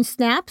rushing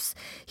snaps,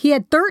 he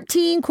had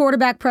 13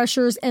 quarterback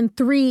pressures and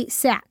 3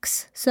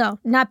 sacks. So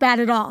not bad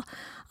at all.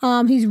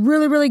 He's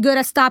really, really good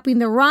at stopping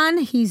the run.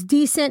 He's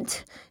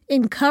decent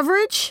in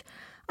coverage.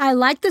 I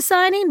like the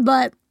signing,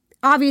 but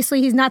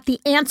obviously he's not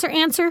the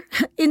answer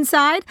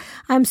inside.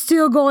 I'm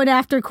still going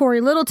after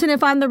Corey Littleton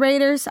if I'm the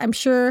Raiders. I'm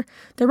sure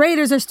the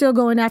Raiders are still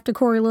going after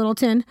Corey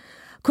Littleton.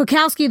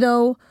 Kwiatkowski,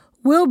 though,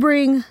 will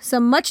bring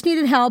some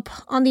much-needed help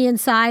on the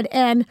inside,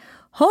 and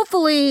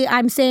hopefully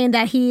I'm saying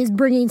that he is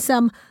bringing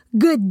some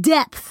good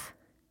depth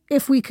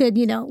if we could,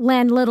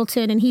 land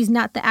Littleton and he's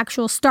not the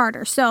actual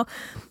starter. So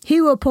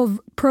he will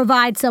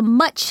provide some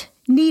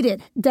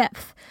much-needed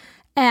depth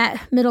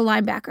at middle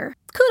linebacker.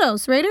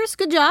 Kudos, Raiders.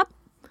 Good job.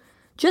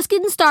 Just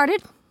getting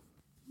started,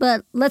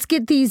 but let's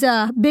get these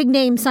big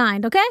names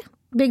signed, okay?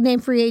 Big name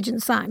free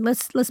agents signed.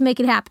 Let's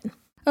make it happen.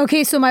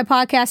 Okay, so my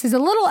podcast is a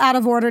little out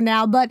of order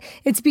now, but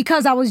it's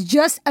because I was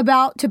just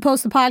about to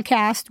post the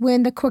podcast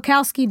when the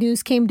Kwiatkowski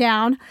news came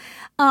down.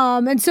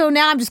 And so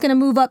now I'm just going to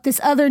move up this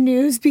other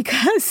news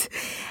because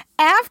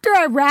after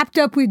I wrapped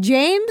up with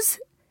James,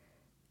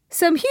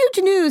 some huge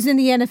news in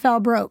the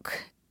NFL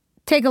broke.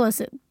 Take a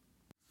listen.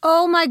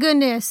 Oh my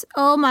goodness.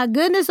 Oh my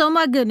goodness. Oh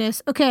my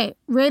goodness. Okay,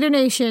 Raider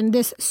Nation,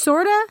 this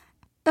sorta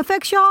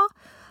affects y'all.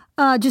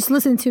 Just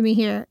listen to me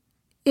here.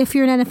 If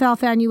you're an NFL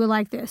fan, you would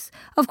like this.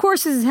 Of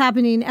course, this is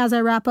happening as I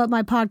wrap up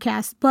my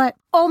podcast, but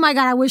oh my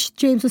God, I wish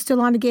James was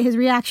still on to get his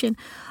reaction.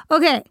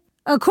 Okay,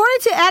 according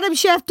to Adam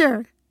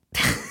Schefter,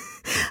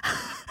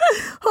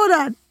 hold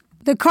on.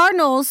 The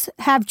Cardinals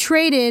have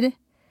traded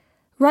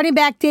running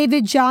back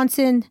David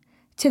Johnson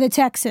to the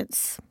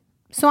Texans.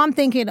 So I'm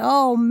thinking,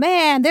 oh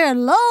man, they're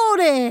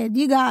loaded.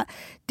 You got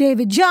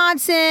David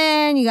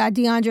Johnson, you got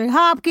DeAndre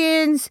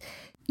Hopkins,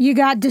 you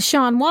got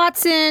Deshaun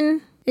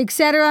Watson,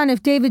 etc. And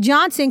if David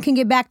Johnson can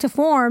get back to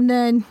form,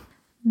 then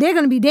they're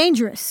going to be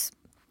dangerous.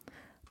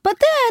 But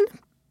then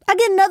I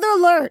get another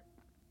alert.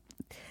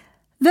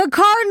 The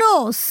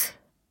Cardinals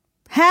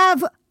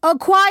have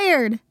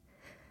acquired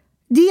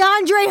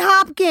DeAndre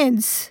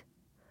Hopkins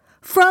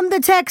from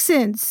the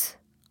Texans.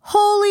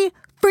 Holy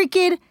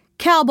freaking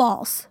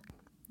cowballs.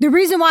 The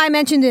reason why I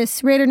mentioned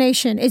this, Raider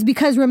Nation, is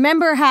because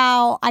remember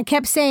how I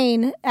kept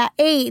saying at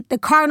 8, the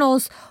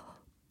Cardinals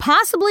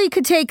possibly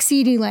could take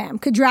CeeDee Lamb,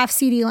 could draft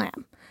CeeDee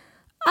Lamb.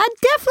 I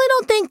definitely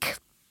don't think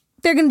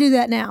they're going to do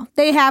that now.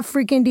 They have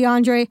freaking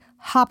DeAndre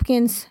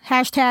Hopkins,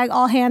 hashtag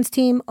all hands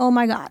team. Oh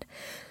my God.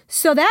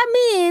 So that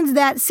means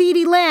that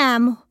CeeDee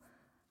Lamb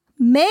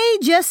may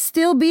just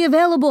still be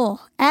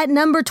available at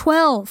number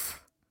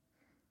 12.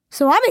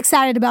 So I'm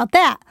excited about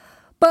that.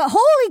 But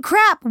holy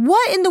crap,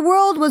 what in the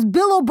world was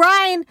Bill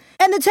O'Brien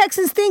and the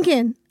Texans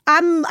thinking?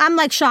 I'm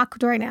like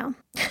shocked right now.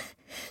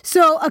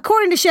 So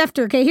according to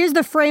Schefter, okay, here's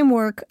the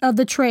framework of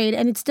the trade,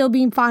 and it's still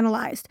being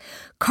finalized.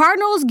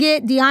 Cardinals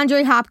get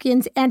DeAndre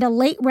Hopkins and a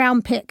late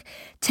round pick.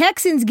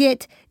 Texans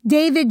get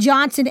David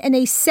Johnson and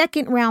a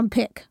second round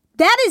pick.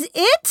 That is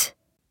it?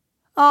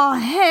 Oh,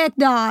 heck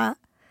nah.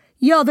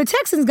 Yo, the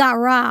Texans got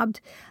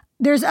robbed.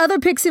 There's other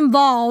picks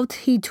involved,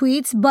 he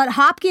tweets, but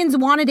Hopkins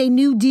wanted a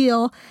new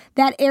deal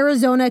that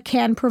Arizona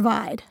can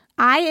provide.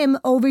 I am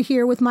over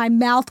here with my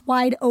mouth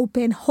wide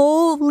open.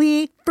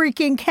 Holy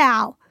freaking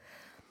cow.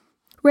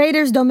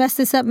 Raiders, don't mess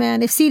this up,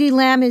 man. If CeeDee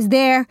Lamb is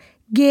there,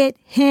 get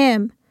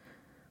him.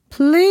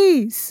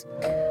 Please.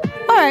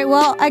 All right,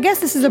 well, I guess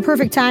this is a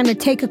perfect time to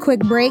take a quick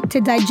break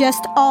to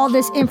digest all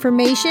this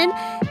information.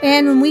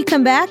 And when we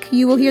come back,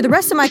 you will hear the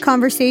rest of my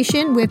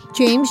conversation with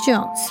James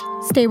Jones.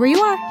 Stay where you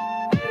are.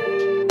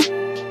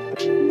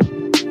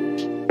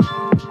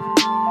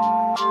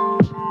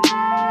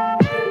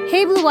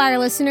 Hey, Blue Wire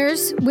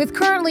listeners. With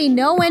currently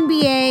no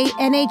NBA,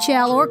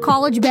 NHL, or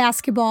college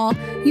basketball,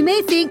 you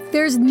may think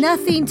there's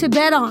nothing to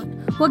bet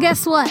on. Well,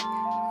 guess what?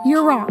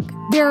 You're wrong.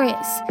 There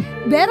is.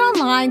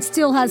 BetOnline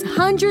still has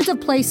hundreds of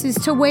places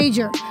to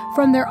wager,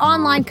 from their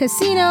online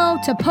casino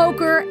to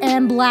poker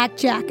and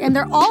blackjack, and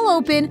they're all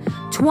open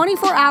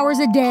 24 hours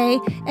a day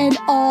and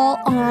all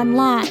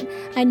online.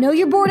 I know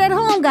you're bored at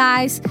home,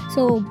 guys,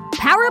 so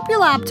power up your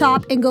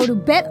laptop and go to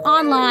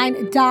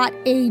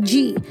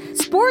betonline.ag.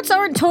 Sports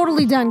aren't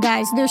totally done,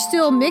 guys. There's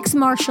still mixed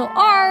martial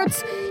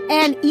arts,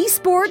 and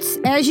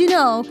esports, as you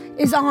know,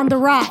 is on the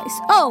rise.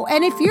 Oh,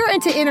 and if you're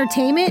into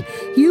entertainment,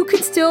 you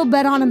can still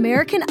bet on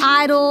American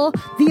Idol,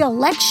 the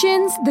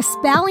elections, the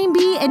spelling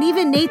bee, and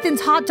even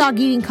Nathan's hot dog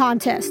eating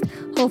contest.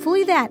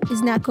 Hopefully that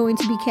is not going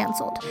to be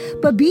canceled.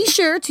 But be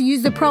sure to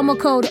use the promo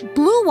code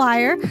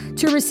BLUEWIRE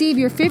to receive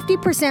your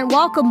 50%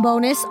 welcome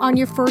bonus on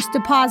your first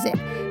deposit.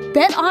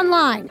 Bet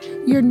Online,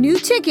 your new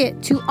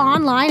ticket to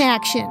online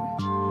action.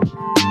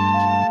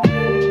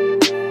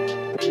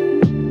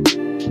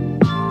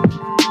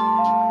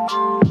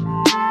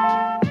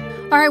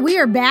 All right, we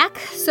are back.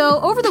 So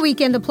over the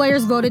weekend, the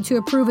players voted to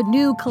approve a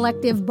new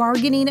collective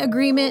bargaining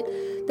agreement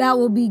that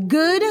will be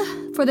good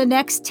for the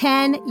next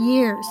 10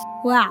 years.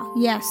 Wow,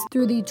 yes,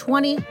 through the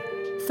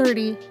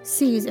 2030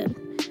 season.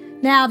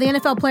 Now, the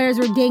NFL players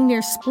were dang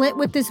near split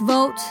with this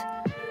vote.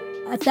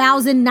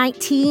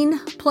 1,019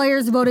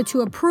 players voted to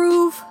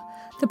approve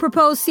the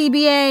proposed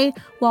CBA,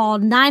 while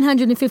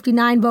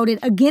 959 voted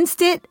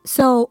against it.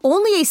 So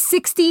only a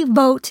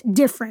 60-vote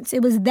difference.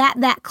 It was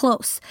that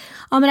close.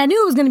 And I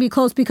knew it was going to be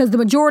close because the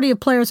majority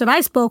of players that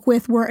I spoke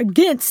with were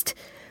against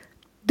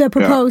the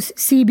proposed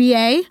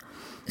CBA.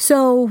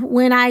 So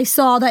when I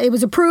saw that it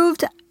was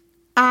approved,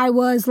 I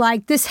was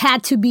like, this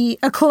had to be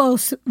a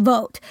close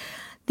vote.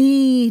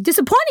 The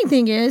disappointing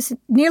thing is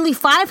nearly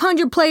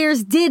 500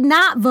 players did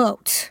not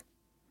vote.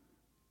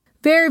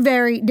 Very,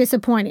 very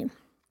disappointing.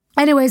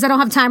 Anyways, I don't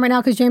have time right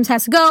now because James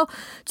has to go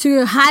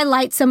to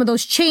highlight some of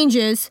those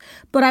changes.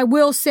 But I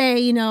will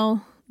say,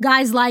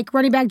 guys like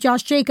running back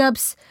Josh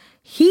Jacobs,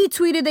 he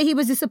tweeted that he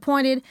was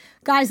disappointed.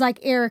 Guys like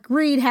Eric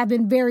Reed have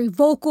been very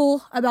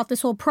vocal about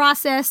this whole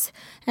process,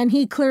 and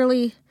he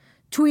clearly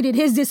tweeted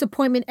his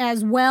disappointment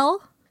as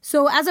well.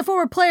 So as a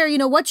former player,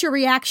 what's your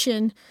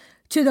reaction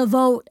to the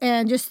vote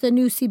and just the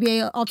new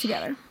CBA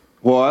altogether?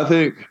 Well, I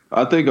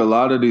think a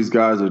lot of these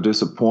guys are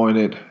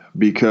disappointed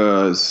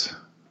because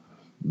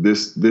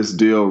this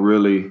deal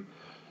really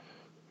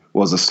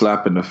was a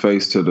slap in the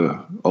face to the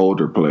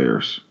older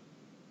players.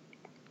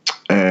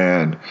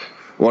 And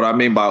what I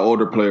mean by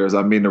older players,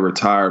 I mean the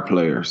retired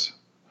players.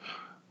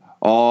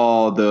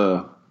 All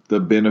the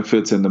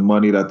benefits and the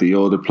money that the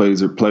older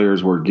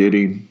players were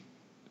getting,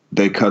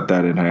 they cut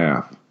that in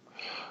half.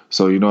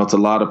 So, it's a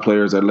lot of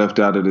players that left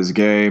out of this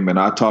game. And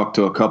I talked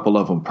to a couple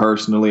of them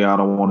personally. I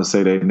don't want to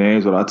say their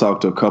names, but I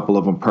talked to a couple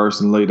of them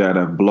personally that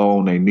have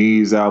blown their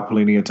knees out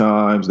plenty of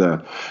times,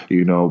 that,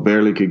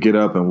 barely could get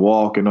up and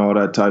walk and all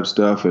that type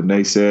stuff. And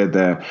they said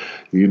that,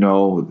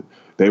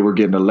 they were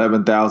getting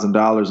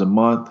 $11,000 a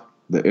month.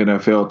 The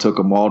NFL took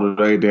them all the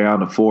way down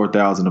to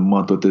 $4,000 a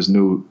month with this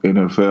new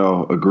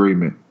NFL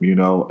agreement,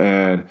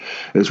 and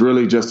it's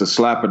really just a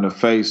slap in the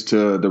face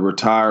to the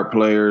retired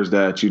players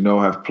that,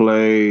 have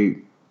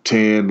played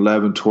 10,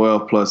 11,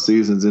 12 plus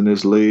seasons in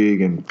this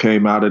league and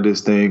came out of this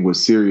thing with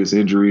serious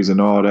injuries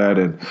and all that.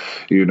 And,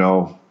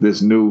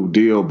 this new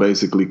deal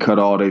basically cut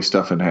all their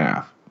stuff in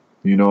half.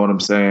 You know what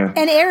I'm saying?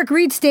 And Eric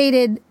Reed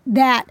stated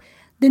that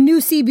the new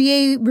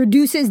CBA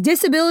reduces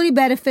disability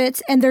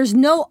benefits and there's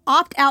no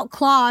opt-out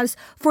clause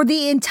for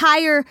the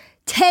entire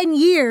 10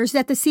 years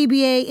that the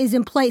CBA is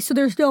in place. So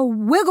there's no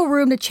wiggle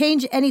room to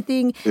change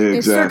anything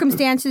if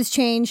circumstances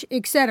change,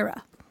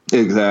 etc.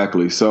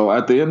 Exactly. So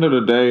at the end of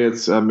the day,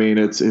 it's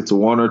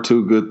one or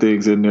two good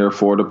things in there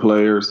for the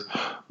players.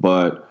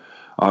 But,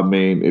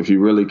 if you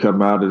really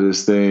come out of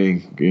this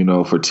thing,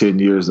 for 10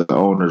 years, the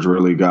owners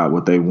really got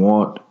what they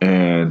want.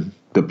 And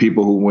the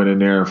people who went in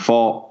there and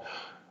fought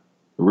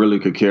really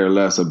could care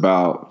less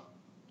about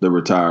the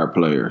retired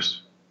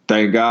players.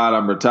 thank God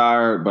I'm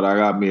retired, but I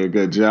got me a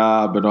good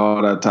job and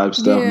all that type of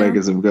stuff,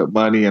 making some good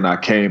money. And I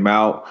came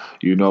out,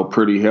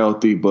 pretty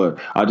healthy. But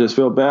I just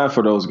feel bad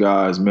for those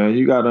guys, man.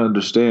 You got to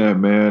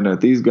understand, man,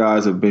 that these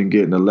guys have been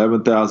getting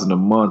 $11,000 a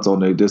month on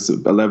their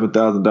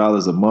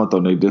 $11,000 a month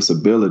on their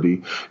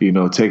disability,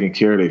 taking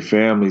care of their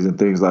families and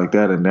things like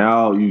that. And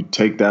now you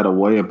take that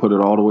away and put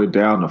it all the way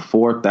down to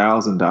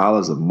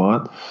 $4,000 a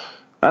month.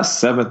 That's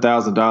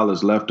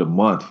 $7,000 left a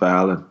month,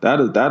 Fallon.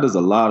 That is a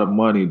lot of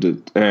money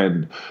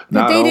and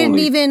that they didn't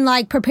even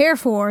prepare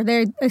for.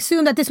 They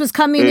assumed that this was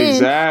coming in.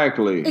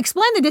 Exactly.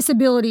 Explain the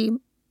disability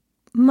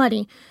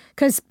money,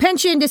 because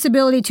pension,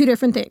 disability, two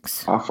different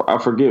things. I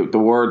forget the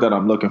word that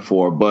I'm looking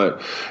for,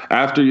 but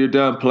after you're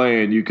done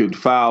playing, you could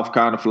file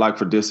kind of like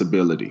for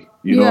disability.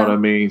 You know what I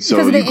mean? So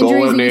you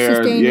go in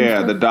there,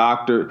 the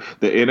doctor,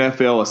 the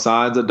NFL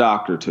assigns a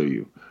doctor to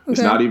you. Okay.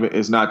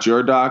 It's not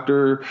your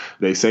doctor.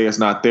 They say it's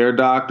not their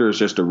doctor. It's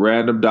just a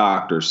random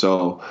doctor.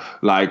 So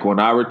like when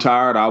I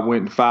retired, I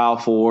went and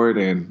filed for it,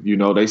 and,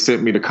 they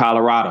sent me to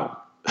Colorado,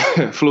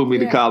 flew me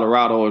to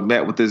Colorado and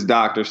met with this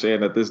doctor,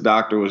 saying that this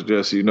doctor was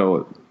just,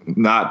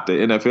 not the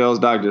NFL's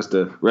doctor, just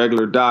a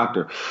regular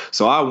doctor.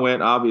 So I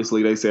went.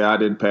 Obviously, they say I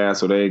didn't pass,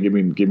 so they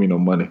didn't give me no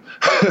money.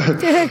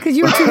 Because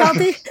you were too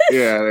healthy?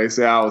 Yeah, they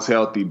say I was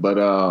healthy, but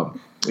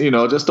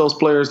just those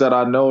players that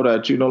I know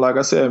that, like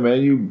I said,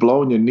 man, you've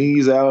blown your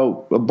knees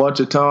out a bunch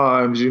of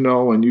times,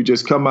 and you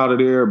just come out of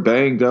there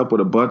banged up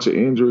with a bunch of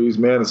injuries,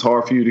 man. It's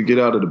hard for you to get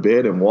out of the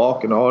bed and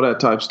walk and all that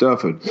type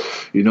stuff. And,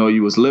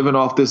 you was living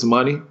off this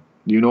money.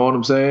 You know what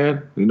I'm saying?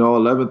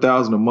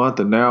 $11,000 a month,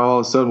 and now all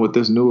of a sudden with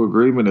this new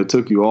agreement, it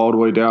took you all the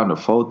way down to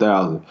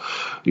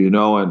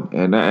 $4,000.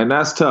 And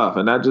that's tough,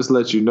 and that just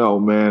lets you know,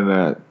 man,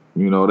 that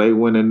they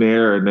went in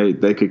there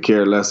and they could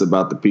care less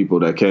about the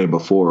people that came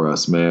before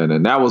us, man.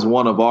 And that was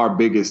one of our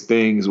biggest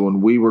things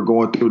when we were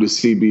going through the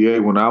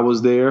CBA when I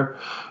was there.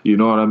 You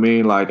know what I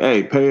mean? Like,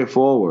 hey, pay it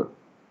forward.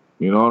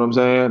 You know what I'm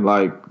saying?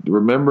 Like,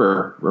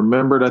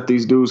 remember that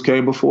these dudes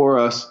came before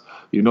us.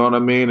 You know what I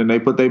mean? And they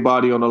put their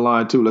body on the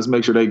line, too. Let's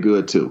make sure they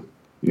good, too.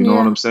 You know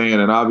what I'm saying?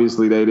 And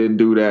obviously they didn't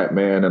do that,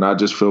 man. And I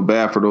just feel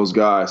bad for those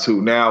guys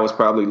who now is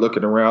probably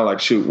looking around like,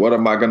 shoot, what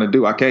am I going to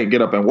do? I can't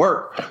get up and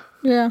work.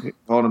 Yeah. You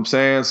know what I'm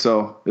saying?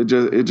 So it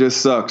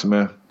just sucks,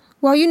 man.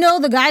 Well,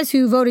 the guys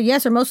who voted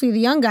yes are mostly the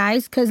young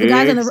guys, because the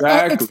guys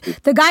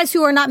the guys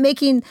who are not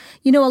making,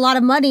 a lot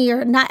of money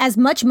or not as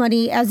much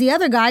money as the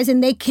other guys,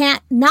 and they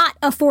can't not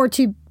afford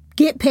to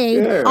get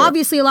paid. Yeah.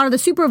 Obviously, a lot of the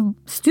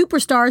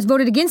superstars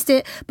voted against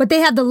it, but they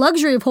have the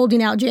luxury of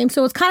holding out, James.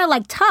 So it's kind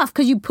of tough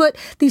because you put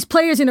these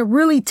players in a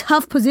really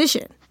tough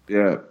position.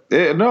 Yeah.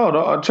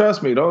 No,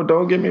 trust me.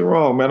 Don't get me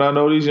wrong, man. I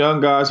know these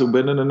young guys who've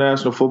been in the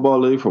National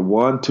Football League for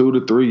 1, 2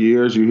 to 3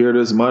 years. You hear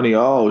this money.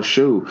 Oh,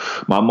 shoot.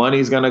 My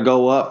money's going to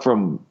go up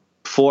from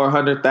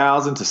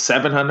 $400,000 to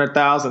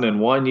 $700,000 in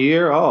 1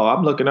 year. Oh,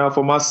 I'm looking out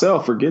for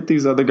myself. Forget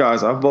these other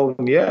guys. I'm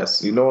voting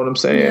yes. You know what I'm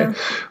saying? Yeah.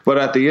 But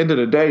at the end of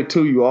the day,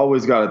 too, you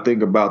always got to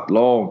think about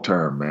long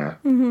term, man.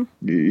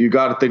 Mm-hmm. You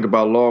got to think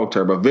about long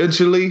term.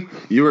 Eventually,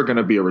 you are going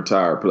to be a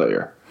retired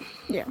player.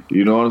 Yeah.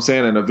 You know what I'm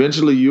saying? And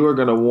eventually you are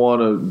going to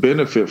want to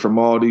benefit from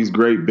all these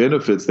great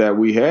benefits that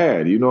we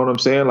had. You know what I'm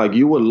saying? Like,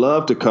 you would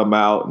love to come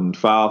out and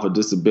file for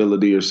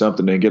disability or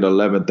something and get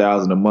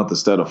 $11,000 a month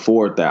instead of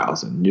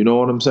 $4,000. You know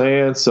what I'm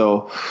saying?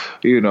 So,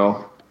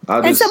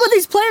 and some of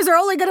these players are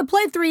only going to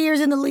play 3 years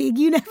in the league.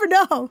 You never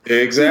know.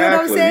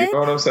 Exactly. You know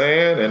what I'm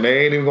saying? And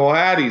they ain't even going to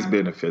have these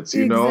benefits,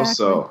 know?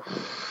 So,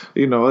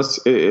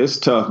 it's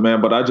tough,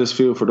 man. But I just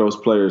feel for those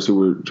players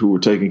who were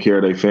taking care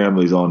of their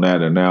families on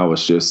that, and now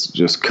it's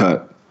just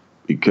cut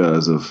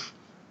because of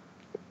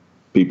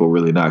people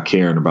really not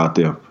caring about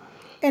them.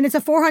 And it's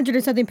a 400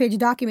 and something page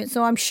document,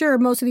 so I'm sure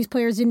most of these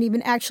players didn't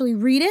even actually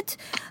read it,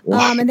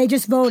 and they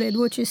just voted,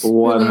 which is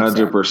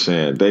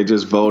 100%. They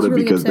just voted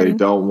really because upsetting. They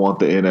don't want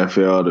the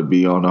NFL to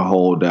be on a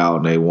holdout,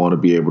 and they want to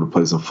be able to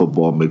play some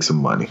football and make some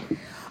money.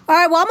 All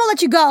right, well, I'm going to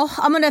let you go.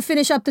 I'm going to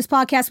finish up this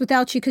podcast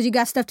without you because you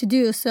got stuff to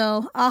do.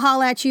 So I'll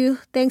holler at you.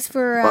 Thanks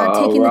for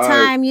taking the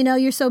time.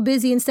 You're so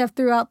busy and stuff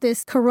throughout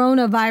this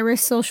coronavirus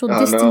social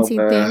distancing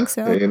thing.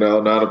 So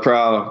not a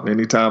problem.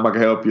 Anytime I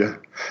can help you.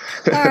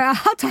 All right,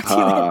 I'll talk to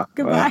you later.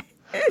 Goodbye.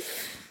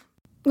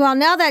 Well,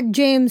 now that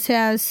James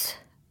has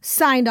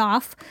signed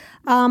off,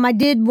 I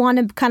did want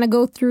to kind of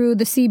go through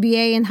the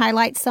CBA and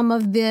highlight some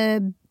of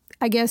the,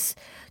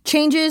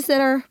 changes that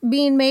are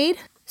being made.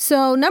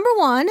 So, number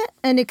one,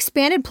 an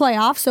expanded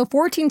playoff, so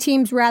 14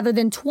 teams rather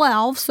than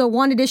 12, so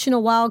one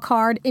additional wild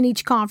card in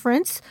each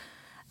conference.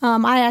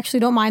 I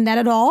actually don't mind that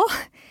at all.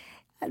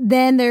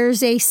 Then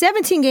there's a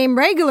 17-game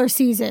regular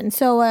season,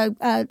 so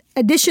a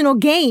additional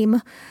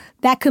game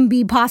that can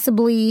be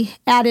possibly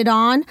added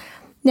on.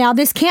 Now,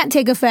 this can't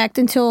take effect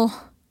until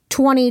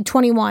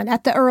 2021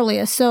 at the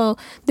earliest, so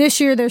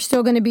this year there's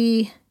still going to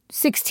be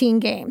 16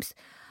 games.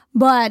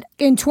 But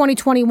in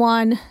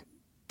 2021,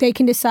 they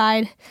can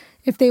decide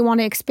if they want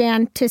to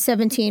expand to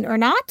 17 or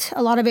not.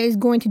 A lot of it is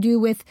going to do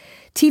with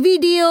TV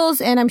deals,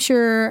 and I'm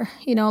sure,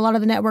 a lot of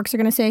the networks are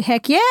going to say,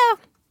 heck yeah,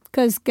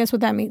 because guess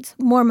what that means?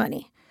 More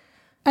money.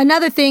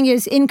 Another thing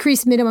is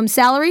increased minimum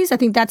salaries. I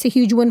think that's a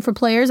huge win for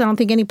players. I don't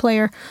think any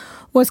player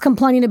was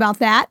complaining about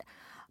that.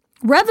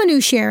 Revenue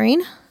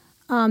sharing.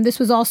 This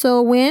was also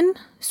a win,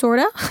 sort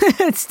of.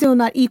 It's still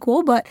not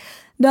equal, but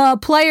the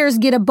players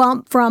get a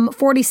bump from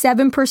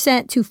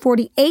 47% to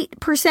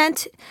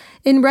 48%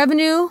 in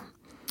revenue.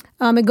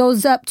 It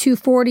goes up to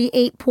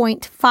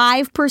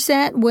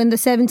 48.5% when the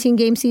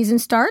 17-game season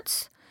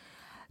starts.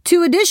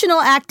 2 additional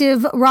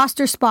active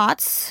roster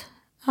spots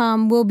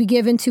will be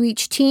given to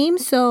each team.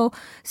 So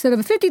instead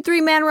of a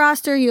 53-man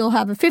roster, you'll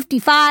have a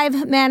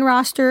 55-man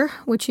roster,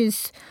 which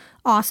is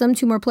awesome.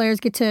 2 more players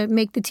get to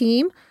make the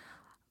team.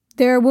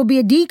 There will be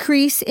a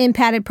decrease in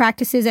padded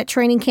practices at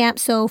training camp,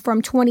 so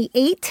from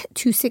 28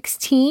 to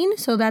 16.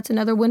 So that's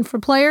another win for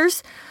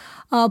players.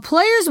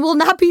 Players will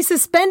not be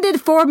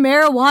suspended for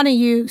marijuana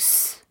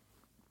use.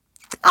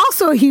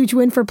 Also a huge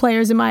win for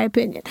players, in my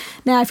opinion.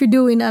 Now, if you're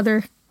doing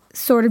other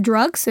sort of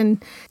drugs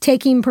and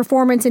taking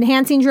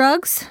performance-enhancing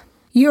drugs,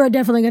 you are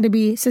definitely going to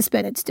be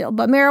suspended still.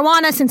 But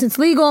marijuana, since it's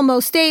legal in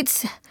most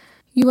states,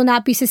 you will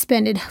not be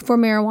suspended for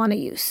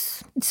marijuana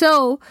use.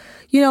 So,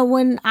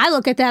 when I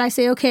look at that, I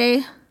say,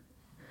 okay,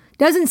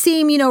 doesn't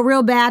seem,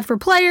 real bad for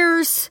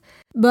players.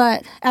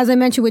 But as I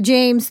mentioned with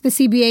James, the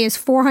CBA is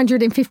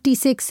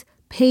 456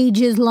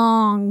 pages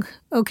long.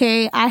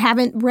 Okay, I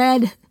haven't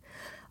read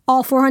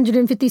all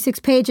 456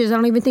 pages. I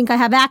don't even think I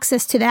have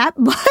access to that.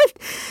 But,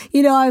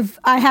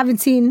 I haven't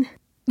seen,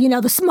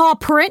 the small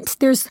print.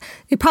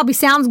 It probably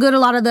sounds good. A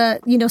lot of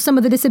the, some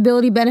of the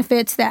disability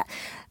benefits that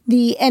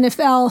the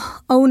NFL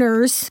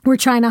owners were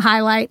trying to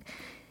highlight,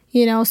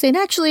 saying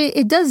actually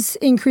it does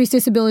increase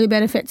disability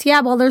benefits.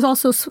 Yeah, well, there's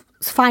also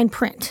fine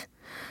print.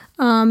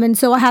 And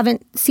so I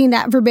haven't seen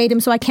that verbatim,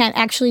 so I can't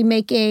actually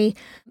make a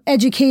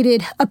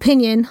educated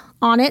opinion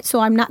on it.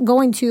 So I'm not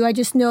going to. I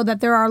just know that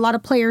there are a lot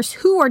of players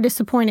who are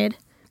disappointed,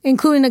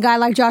 including a guy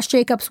like Josh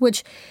Jacobs,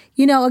 which,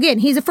 again,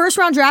 he's a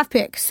first-round draft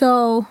pick,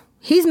 so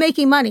he's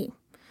making money.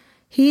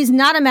 He's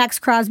not a Max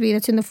Crosby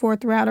that's in the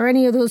 4th round or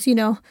any of those,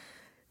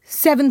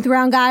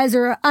 7th-round guys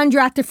or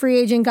undrafted free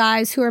agent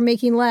guys who are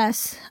making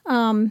less.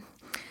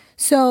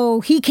 So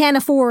he can't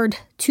afford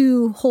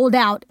to hold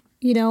out,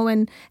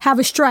 and have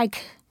a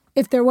strike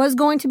if there was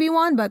going to be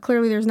one, but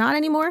clearly there's not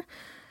anymore.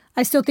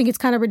 I still think it's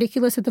kind of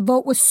ridiculous that the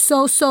vote was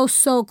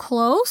so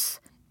close.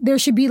 There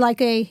should be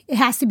it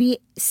has to be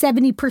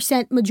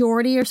 70%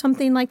 majority or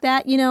something like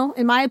that,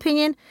 in my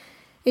opinion.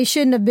 It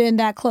shouldn't have been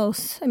that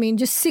close. I mean,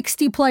 just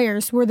 60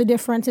 players were the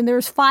difference, and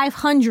there's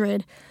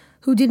 500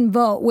 who didn't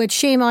vote, which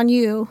shame on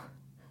you.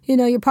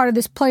 You're part of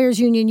this players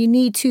union. You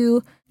need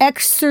to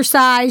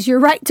exercise your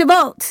right to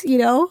vote,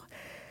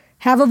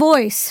 have a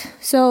voice.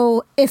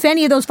 So if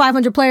any of those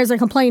 500 players are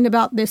complaining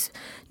about this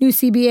new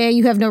CBA,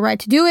 you have no right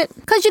to do it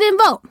because you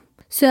didn't vote.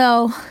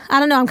 So I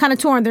don't know. I'm kind of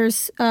torn.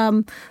 There's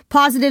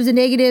positives and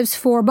negatives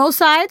for both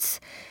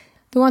sides.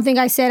 The one thing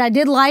I said I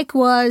did like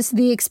was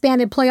the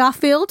expanded playoff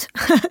field.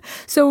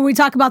 So when we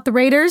talk about the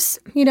Raiders,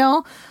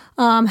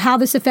 how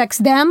this affects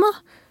them,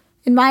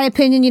 in my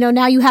opinion,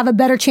 now you have a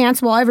better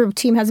chance, well, every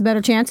team has a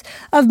better chance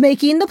of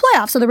making the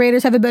playoffs. So the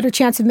Raiders have a better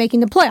chance of making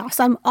the playoffs.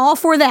 I'm all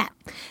for that.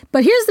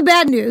 But here's the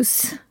bad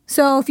news.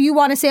 So if you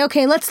want to say,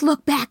 okay, let's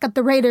look back at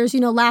the Raiders,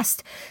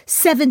 last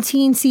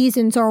 17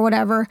 seasons or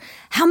whatever,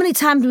 how many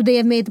times would they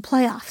have made the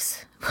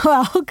playoffs?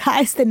 Well,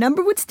 guys, the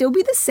number would still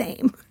be the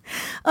same.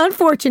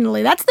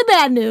 Unfortunately, that's the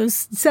bad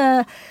news.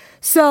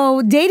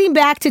 So dating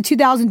back to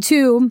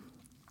 2002,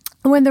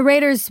 when the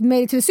Raiders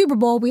made it to the Super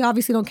Bowl, we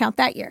obviously don't count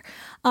that year.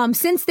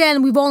 Since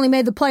then, we've only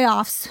made the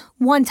playoffs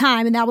one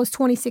time, and that was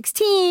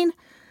 2016,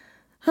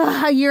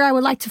 a year I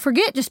would like to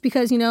forget just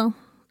because,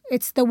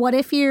 it's the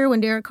what-if year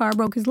when Derek Carr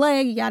broke his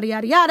leg, yada,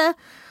 yada, yada.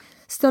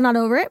 Still not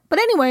over it. But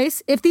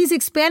anyways, if these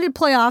expanded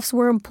playoffs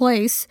were in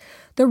place,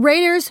 the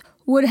Raiders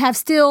would have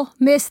still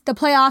missed the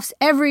playoffs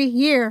every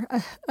year,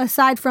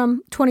 aside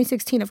from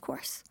 2016, of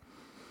course.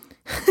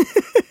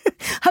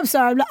 I'm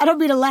sorry, I don't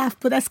mean to laugh,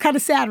 but that's kind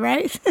of sad,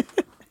 right?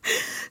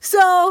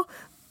 So,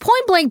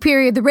 point blank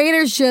period, the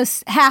Raiders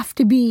just have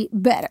to be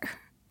better.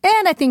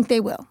 And I think they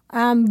will.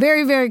 I'm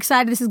very, very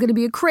excited. This is going to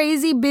be a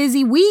crazy,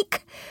 busy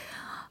week.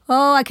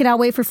 Oh, I cannot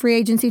wait for free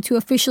agency to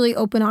officially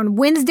open on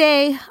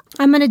Wednesday.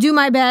 I'm going to do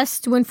my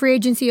best when free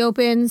agency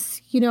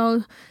opens,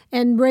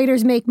 and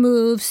Raiders make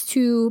moves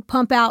to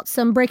pump out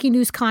some breaking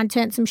news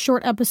content, some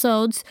short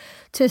episodes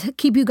to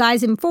keep you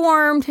guys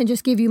informed and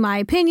just give you my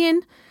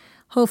opinion.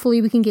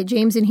 Hopefully we can get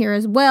James in here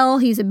as well.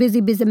 He's a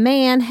busy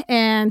man,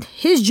 and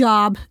his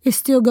job is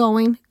still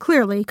going,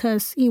 clearly,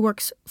 because he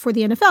works for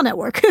the NFL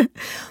Network.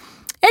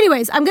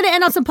 Anyways, I'm going to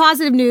end on some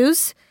positive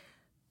news.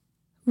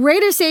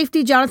 Raider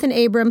safety Jonathan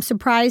Abrams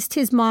surprised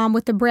his mom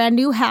with a brand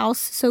new house,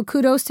 so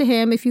kudos to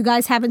him. If you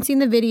guys haven't seen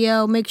the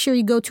video, make sure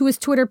you go to his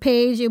Twitter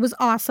page. It was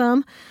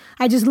awesome.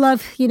 I just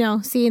love,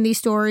 seeing these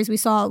stories. We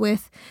saw it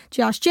with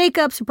Josh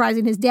Jacobs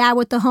surprising his dad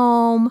with the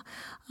home.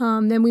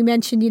 Then we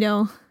mentioned,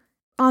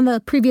 on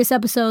the previous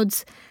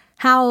episodes,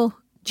 how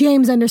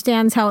James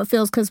understands how it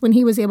feels because when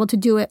he was able to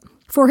do it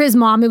for his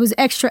mom, it was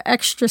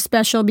extra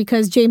special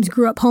because James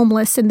grew up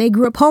homeless and they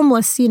grew up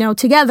homeless,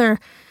 together.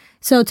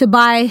 So to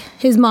buy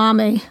his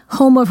mom a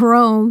home of her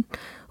own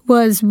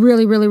was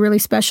really, really, really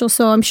special.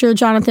 So I'm sure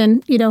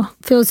Jonathan,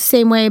 feels the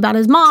same way about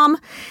his mom.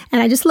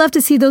 And I just love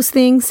to see those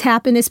things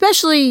happen,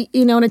 especially,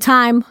 in a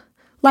time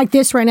like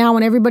this right now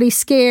when everybody's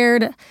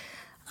scared.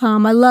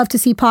 I love to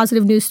see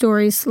positive news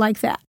stories like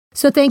that.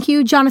 So thank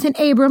you, Jonathan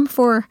Abram,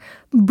 for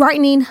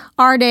brightening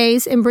our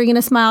days and bringing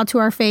a smile to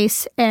our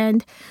face.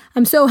 And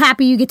I'm so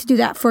happy you get to do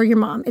that for your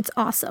mom. It's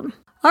awesome.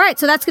 All right,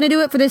 so that's going to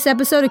do it for this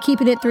episode of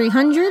Keeping It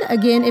 300.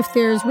 Again, if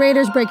there's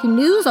Raiders breaking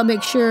news, I'll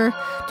make sure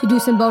to do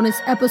some bonus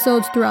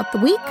episodes throughout the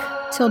week.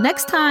 Till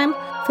next time,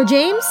 for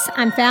James,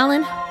 I'm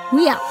Fallon.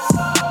 We out.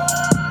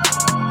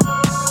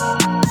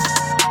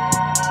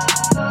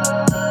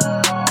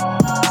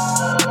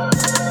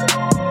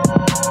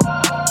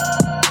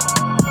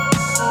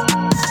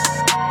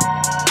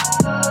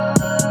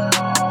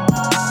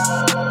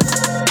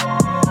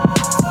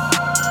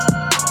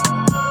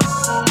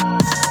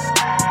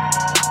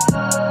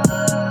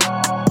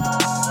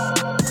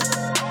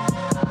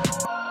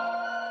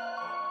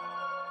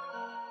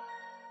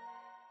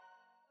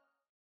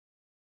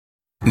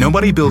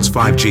 Nobody builds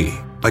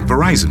 5G like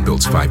Verizon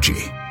builds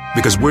 5G,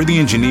 because we're the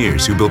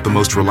engineers who built the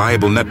most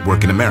reliable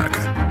network in America.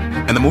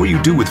 And the more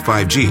you do with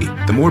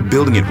 5G, the more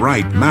building it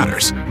right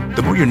matters.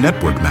 The more your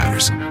network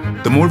matters.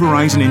 The more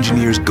Verizon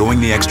engineers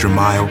going the extra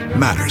mile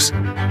matters.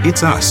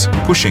 It's us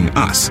pushing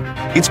us.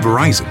 It's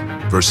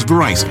Verizon versus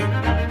Verizon.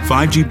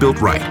 5G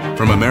built right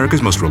from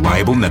America's most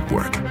reliable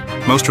network.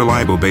 Most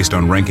reliable based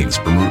on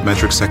rankings from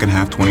RootMetrics second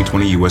half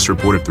 2020 U.S.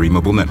 report of 3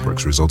 mobile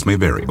networks. Results may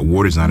vary.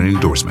 Award is not an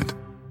endorsement.